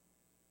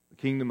 The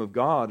kingdom of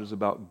God is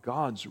about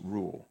God's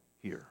rule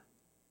here.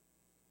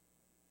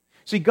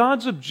 See,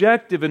 God's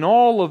objective in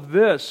all of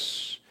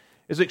this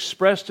is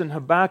expressed in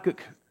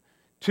Habakkuk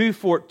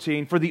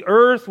 2:14. For the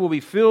earth will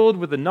be filled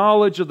with the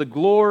knowledge of the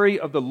glory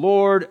of the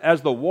Lord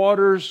as the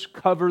waters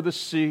cover the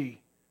sea.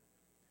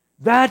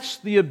 That's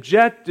the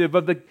objective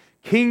of the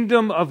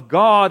kingdom of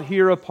God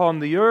here upon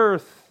the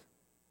earth.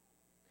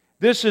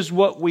 This is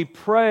what we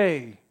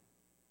pray.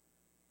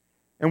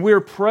 And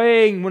we're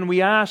praying when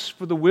we ask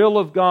for the will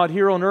of God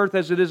here on earth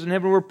as it is in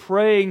heaven. We're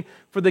praying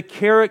for the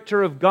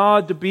character of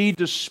God to be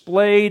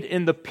displayed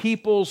in the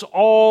peoples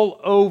all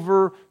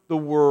over the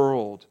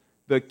world.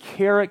 The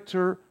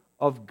character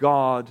of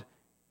God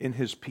in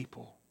His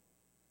people.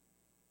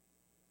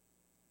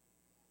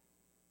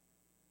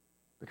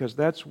 Because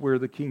that's where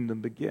the kingdom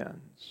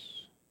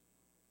begins.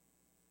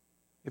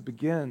 It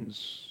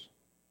begins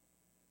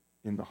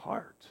in the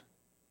heart.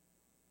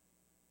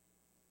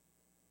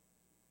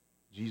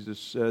 Jesus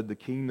said the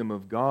kingdom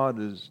of God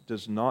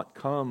does not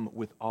come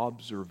with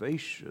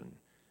observation,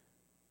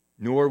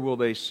 nor will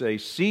they say,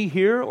 see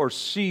here or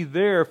see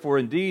there, for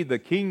indeed the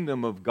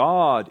kingdom of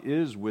God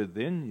is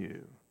within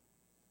you.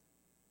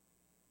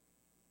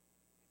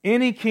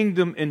 Any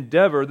kingdom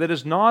endeavor that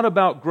is not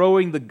about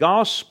growing the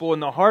gospel in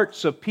the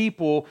hearts of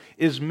people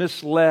is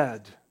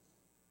misled.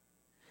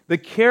 The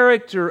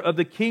character of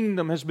the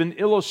kingdom has been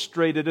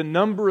illustrated a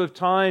number of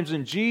times,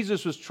 and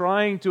Jesus was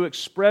trying to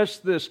express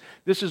this.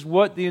 This is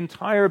what the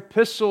entire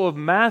epistle of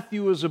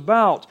Matthew is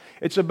about.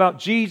 It's about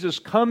Jesus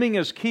coming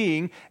as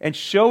king and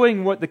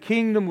showing what the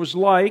kingdom was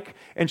like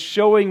and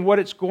showing what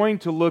it's going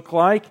to look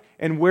like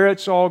and where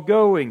it's all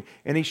going.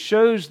 And He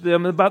shows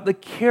them about the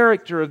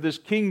character of this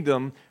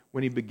kingdom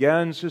when He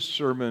begins His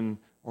Sermon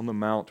on the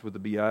Mount with the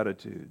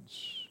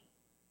Beatitudes.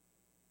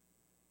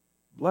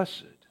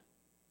 Blessed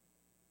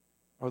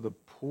are the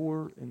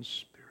poor in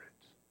spirit.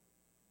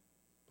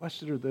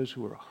 Blessed are those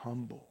who are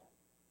humble,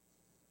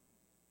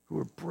 who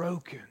are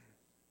broken.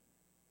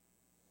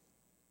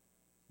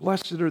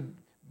 Blessed are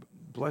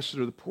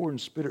the poor in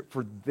spirit,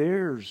 for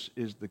theirs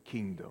is the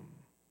kingdom.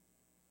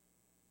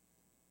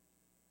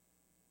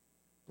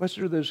 Blessed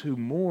are those who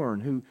mourn,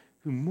 who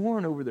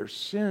mourn over their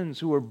sins,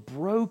 who are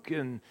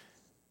broken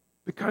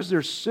because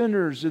they're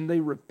sinners and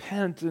they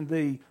repent and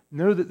they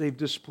know that they've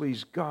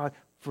displeased God,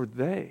 for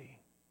they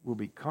will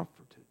be comforted.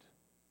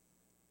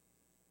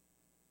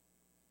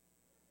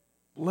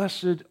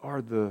 Blessed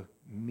are the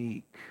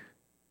meek.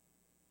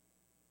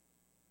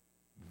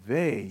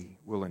 They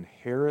will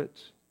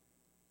inherit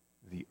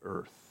the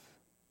earth.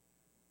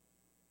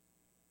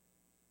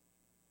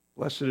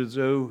 Blessed is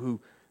those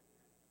who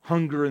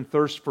hunger and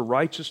thirst for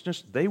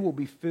righteousness. They will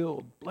be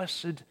filled.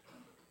 Blessed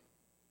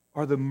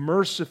are the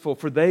merciful,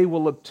 for they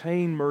will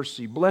obtain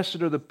mercy.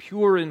 Blessed are the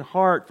pure in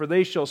heart, for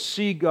they shall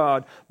see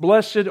God.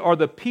 Blessed are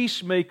the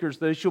peacemakers,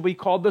 they shall be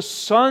called the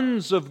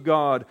sons of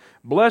God.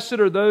 Blessed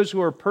are those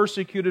who are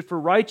persecuted for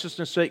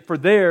righteousness' sake, for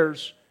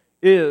theirs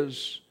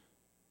is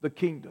the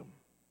kingdom.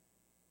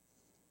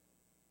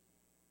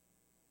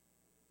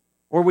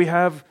 Or we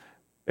have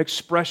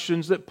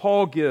expressions that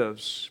Paul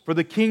gives. For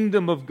the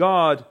kingdom of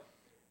God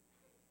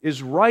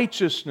is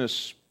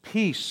righteousness,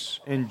 peace,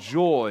 and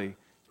joy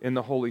in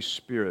the Holy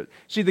Spirit.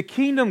 See, the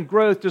kingdom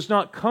growth does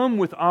not come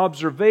with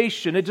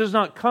observation. It does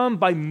not come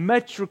by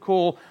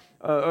measurable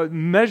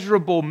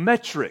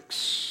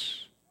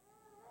metrics.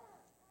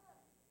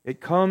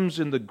 It comes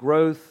in the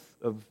growth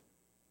of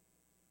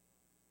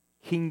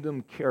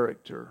kingdom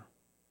character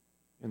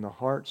in the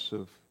hearts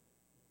of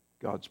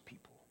God's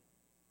people.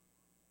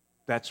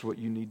 That's what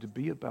you need to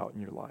be about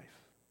in your life.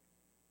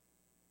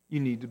 You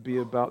need to be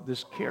about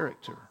this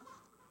character.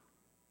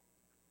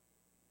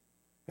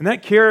 And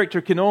that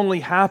character can only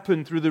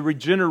happen through the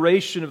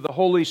regeneration of the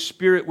Holy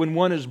Spirit when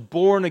one is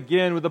born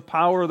again with the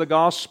power of the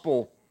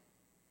gospel.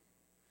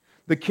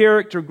 The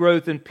character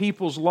growth in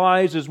people's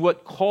lives is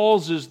what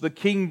causes the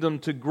kingdom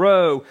to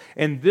grow.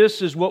 And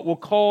this is what will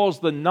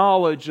cause the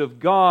knowledge of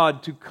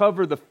God to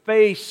cover the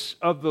face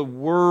of the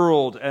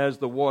world as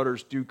the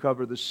waters do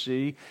cover the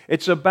sea.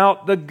 It's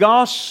about the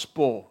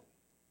gospel.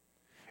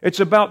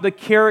 It's about the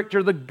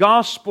character the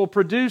gospel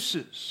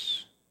produces.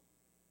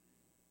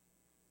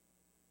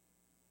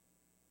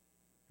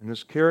 And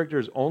this character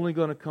is only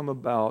going to come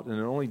about, and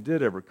it only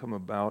did ever come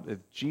about, if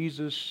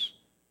Jesus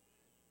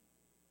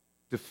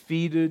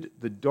defeated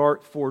the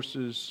dark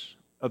forces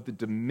of the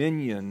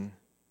dominion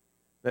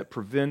that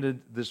prevented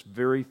this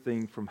very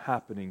thing from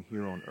happening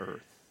here on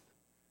earth.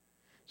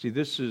 See,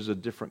 this is a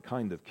different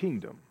kind of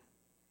kingdom.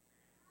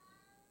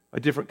 A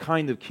different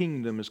kind of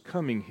kingdom is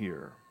coming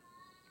here.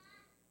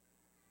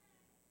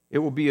 It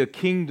will be a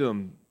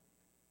kingdom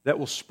that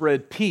will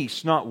spread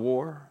peace, not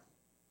war.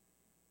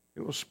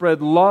 It will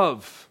spread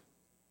love.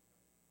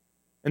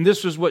 And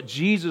this is what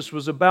Jesus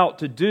was about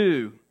to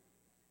do.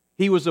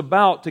 He was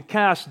about to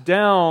cast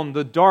down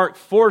the dark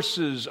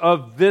forces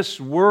of this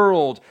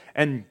world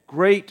and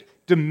great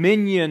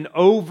dominion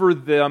over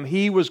them.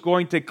 He was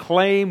going to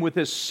claim with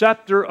His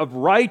scepter of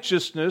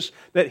righteousness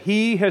that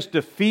He has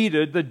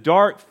defeated the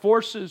dark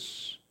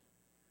forces.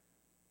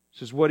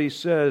 This is what He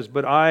says,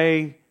 "But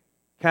I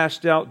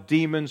cast out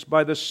demons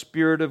by the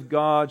Spirit of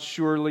God.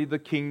 Surely the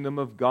kingdom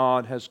of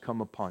God has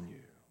come upon you."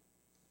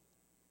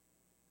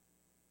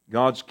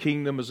 God's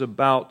kingdom is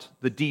about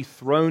the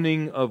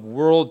dethroning of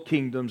world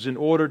kingdoms in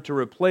order to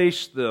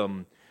replace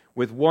them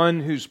with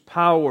one whose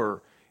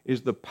power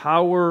is the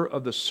power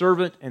of the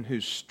servant and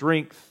whose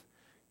strength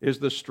is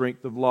the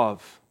strength of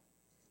love.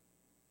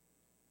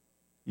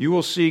 You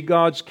will see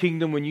God's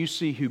kingdom when you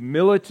see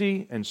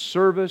humility and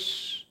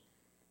service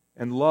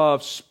and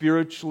love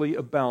spiritually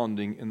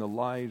abounding in the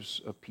lives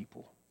of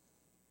people.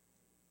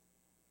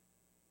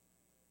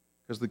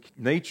 Because the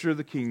nature of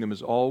the kingdom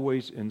is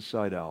always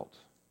inside out.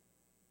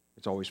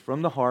 It's always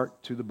from the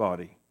heart to the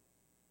body.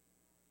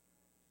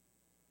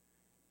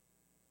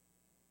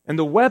 And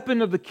the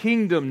weapon of the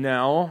kingdom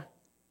now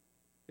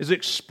is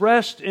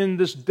expressed in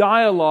this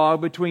dialogue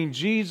between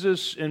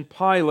Jesus and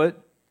Pilate.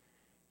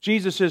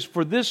 Jesus says,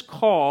 "For this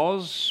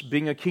cause,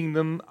 being a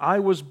kingdom, I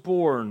was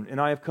born,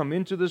 and I have come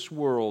into this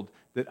world,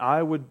 that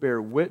I would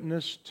bear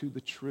witness to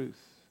the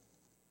truth."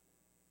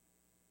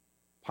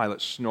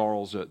 Pilate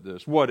snarls at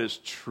this. What is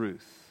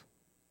truth?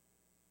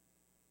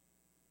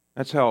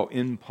 That's how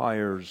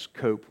empires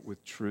cope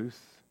with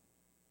truth.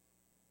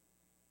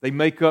 They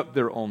make up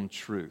their own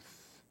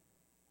truth.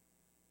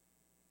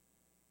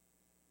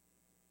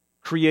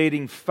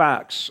 creating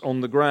facts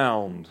on the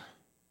ground.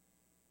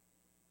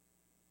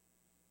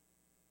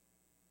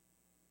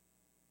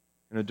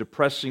 In a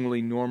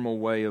depressingly normal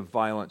way of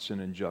violence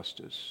and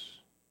injustice.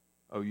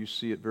 Oh, you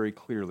see it very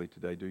clearly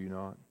today, do you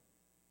not?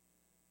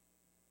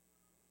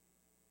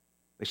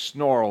 They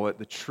snarl at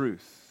the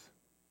truth.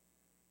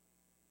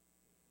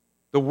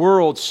 The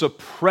world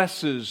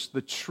suppresses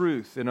the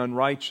truth in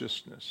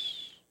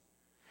unrighteousness.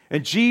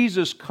 And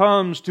Jesus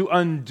comes to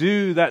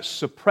undo that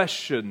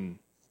suppression.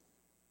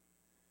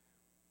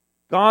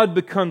 God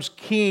becomes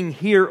king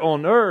here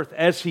on earth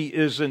as He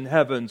is in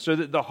heaven, so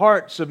that the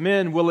hearts of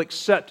men will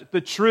accept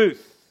the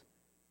truth.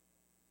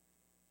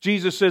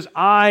 Jesus says,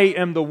 I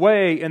am the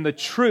way and the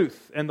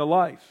truth and the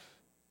life.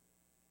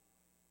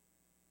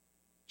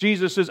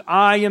 Jesus says,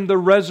 I am the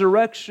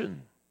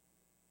resurrection.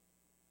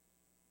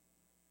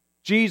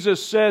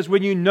 Jesus says,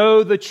 when you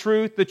know the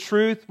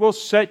truth will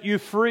set you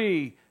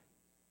free.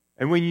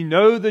 And when you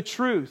know the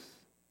truth,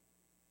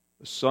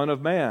 the Son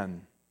of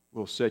Man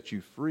will set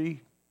you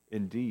free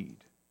indeed.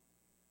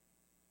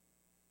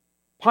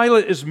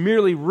 Pilate is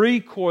merely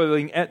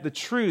recoiling at the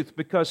truth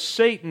because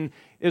Satan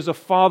is a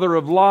father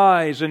of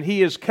lies, and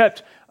he has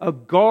kept a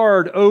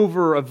guard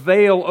over, a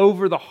veil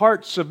over the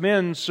hearts of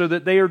men so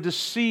that they are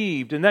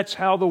deceived. And that's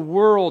how the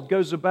world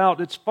goes about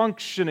its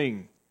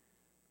functioning.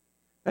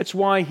 That's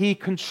why he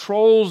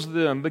controls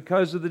them,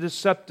 because of the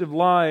deceptive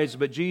lies.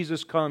 But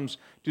Jesus comes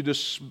to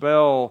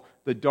dispel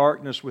the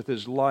darkness with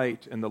His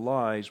light and the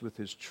lies with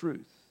His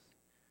truth.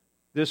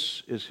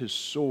 This is His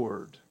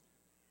sword.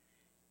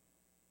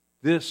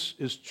 This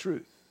is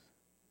truth.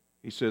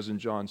 He says in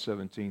John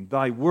 17,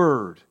 Thy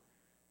word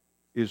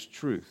is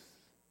truth.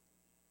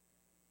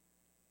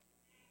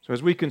 So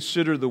as we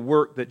consider the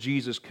work that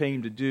Jesus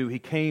came to do, He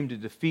came to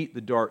defeat the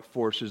dark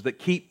forces that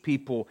keep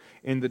people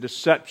in the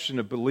deception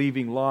of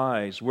believing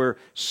lies. Where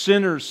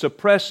sinners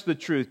suppress the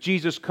truth,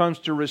 Jesus comes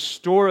to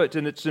restore it.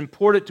 And it's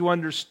important to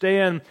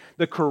understand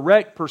the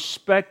correct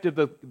perspective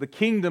of the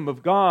kingdom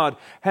of God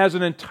has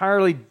an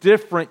entirely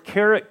different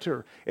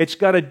character. It's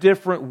got a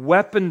different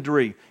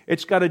weaponry.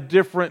 It's got a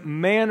different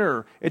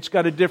manner. It's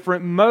got a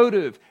different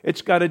motive.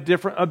 It's got a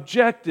different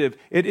objective.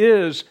 It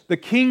is the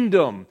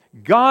kingdom,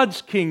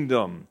 God's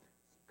kingdom,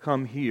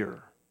 come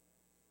here.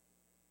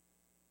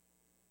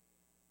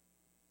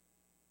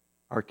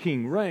 Our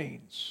King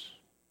reigns.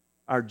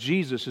 Our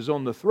Jesus is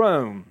on the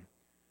throne.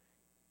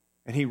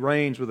 And He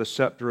reigns with a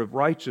scepter of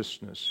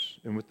righteousness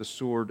and with the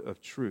sword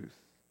of truth.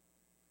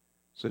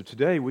 So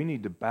today we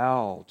need to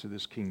bow to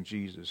this King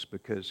Jesus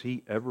because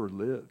He ever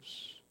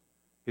lives.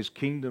 His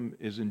kingdom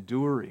is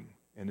enduring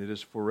and it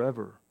is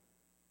forever.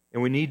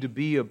 And we need to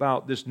be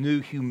about this new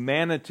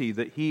humanity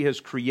that He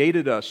has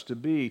created us to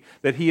be,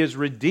 that He has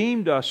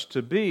redeemed us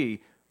to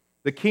be.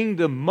 The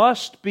kingdom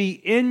must be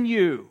in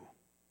you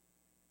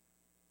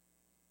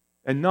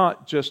and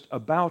not just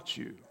about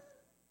you,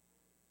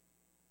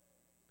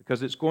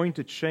 because it's going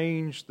to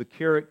change the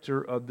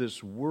character of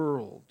this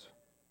world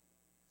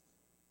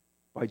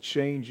by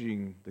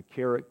changing the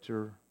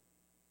character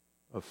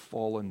of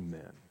fallen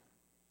men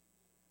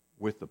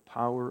with the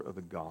power of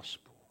the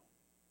gospel.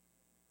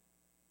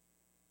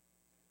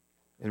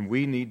 And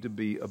we need to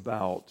be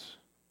about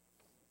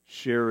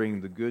sharing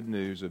the good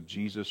news of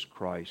Jesus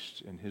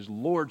Christ and His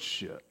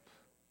lordship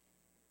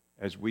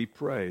as we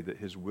pray that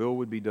His will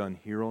would be done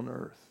here on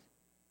earth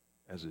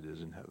as it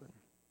is in heaven.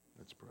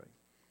 Let's pray.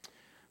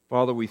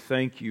 Father, we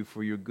thank You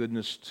for Your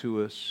goodness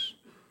to us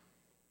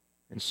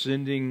and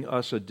sending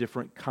us a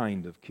different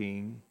kind of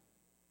king.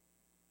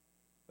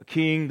 A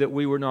king that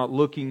we were not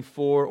looking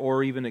for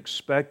or even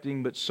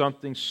expecting, but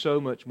something so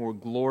much more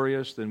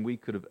glorious than we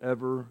could have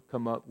ever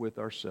come up with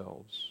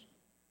ourselves.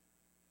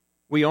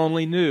 We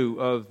only knew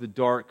of the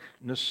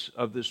darkness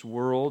of this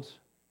world.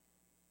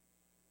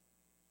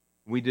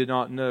 We did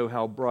not know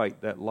how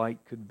bright that light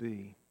could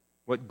be,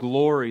 what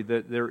glory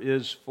that there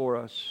is for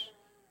us.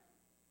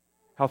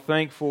 How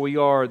thankful we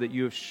are that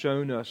You have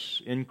shown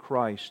us in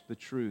Christ the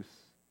truth,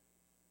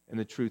 and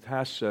the truth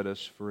has set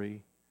us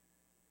free.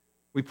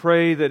 We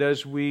pray that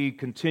as we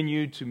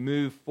continue to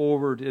move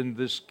forward in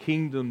this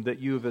kingdom that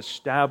You have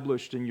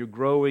established, and You're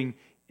growing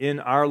in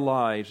our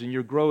lives and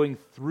You're growing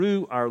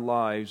through our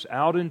lives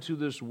out into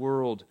this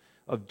world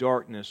of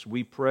darkness,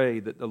 we pray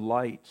that the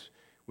light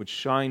would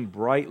shine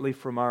brightly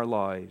from our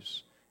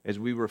lives as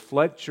we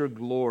reflect Your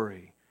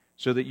glory,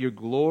 so that Your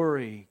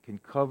glory can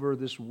cover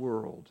this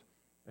world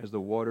as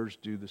the waters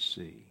do the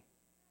sea.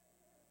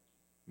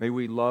 May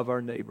we love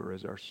our neighbor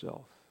as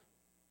ourselves,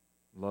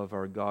 love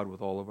our God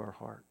with all of our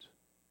heart.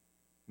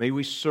 May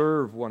we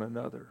serve one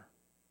another.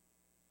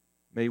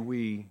 May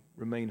we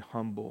remain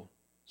humble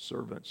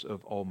servants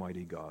of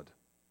Almighty God.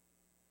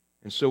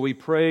 And so we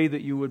pray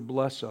that You would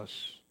bless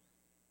us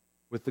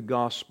with the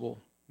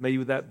gospel. May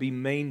that be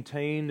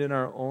maintained in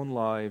our own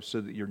lives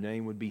so that Your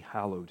name would be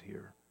hallowed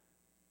here.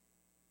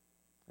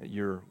 That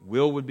Your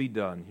will would be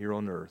done here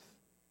on earth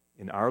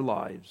in our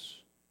lives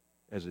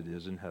as it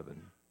is in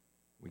heaven.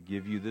 We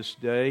give You this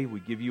day, we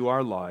give You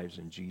our lives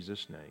in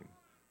Jesus' name.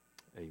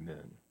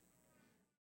 Amen.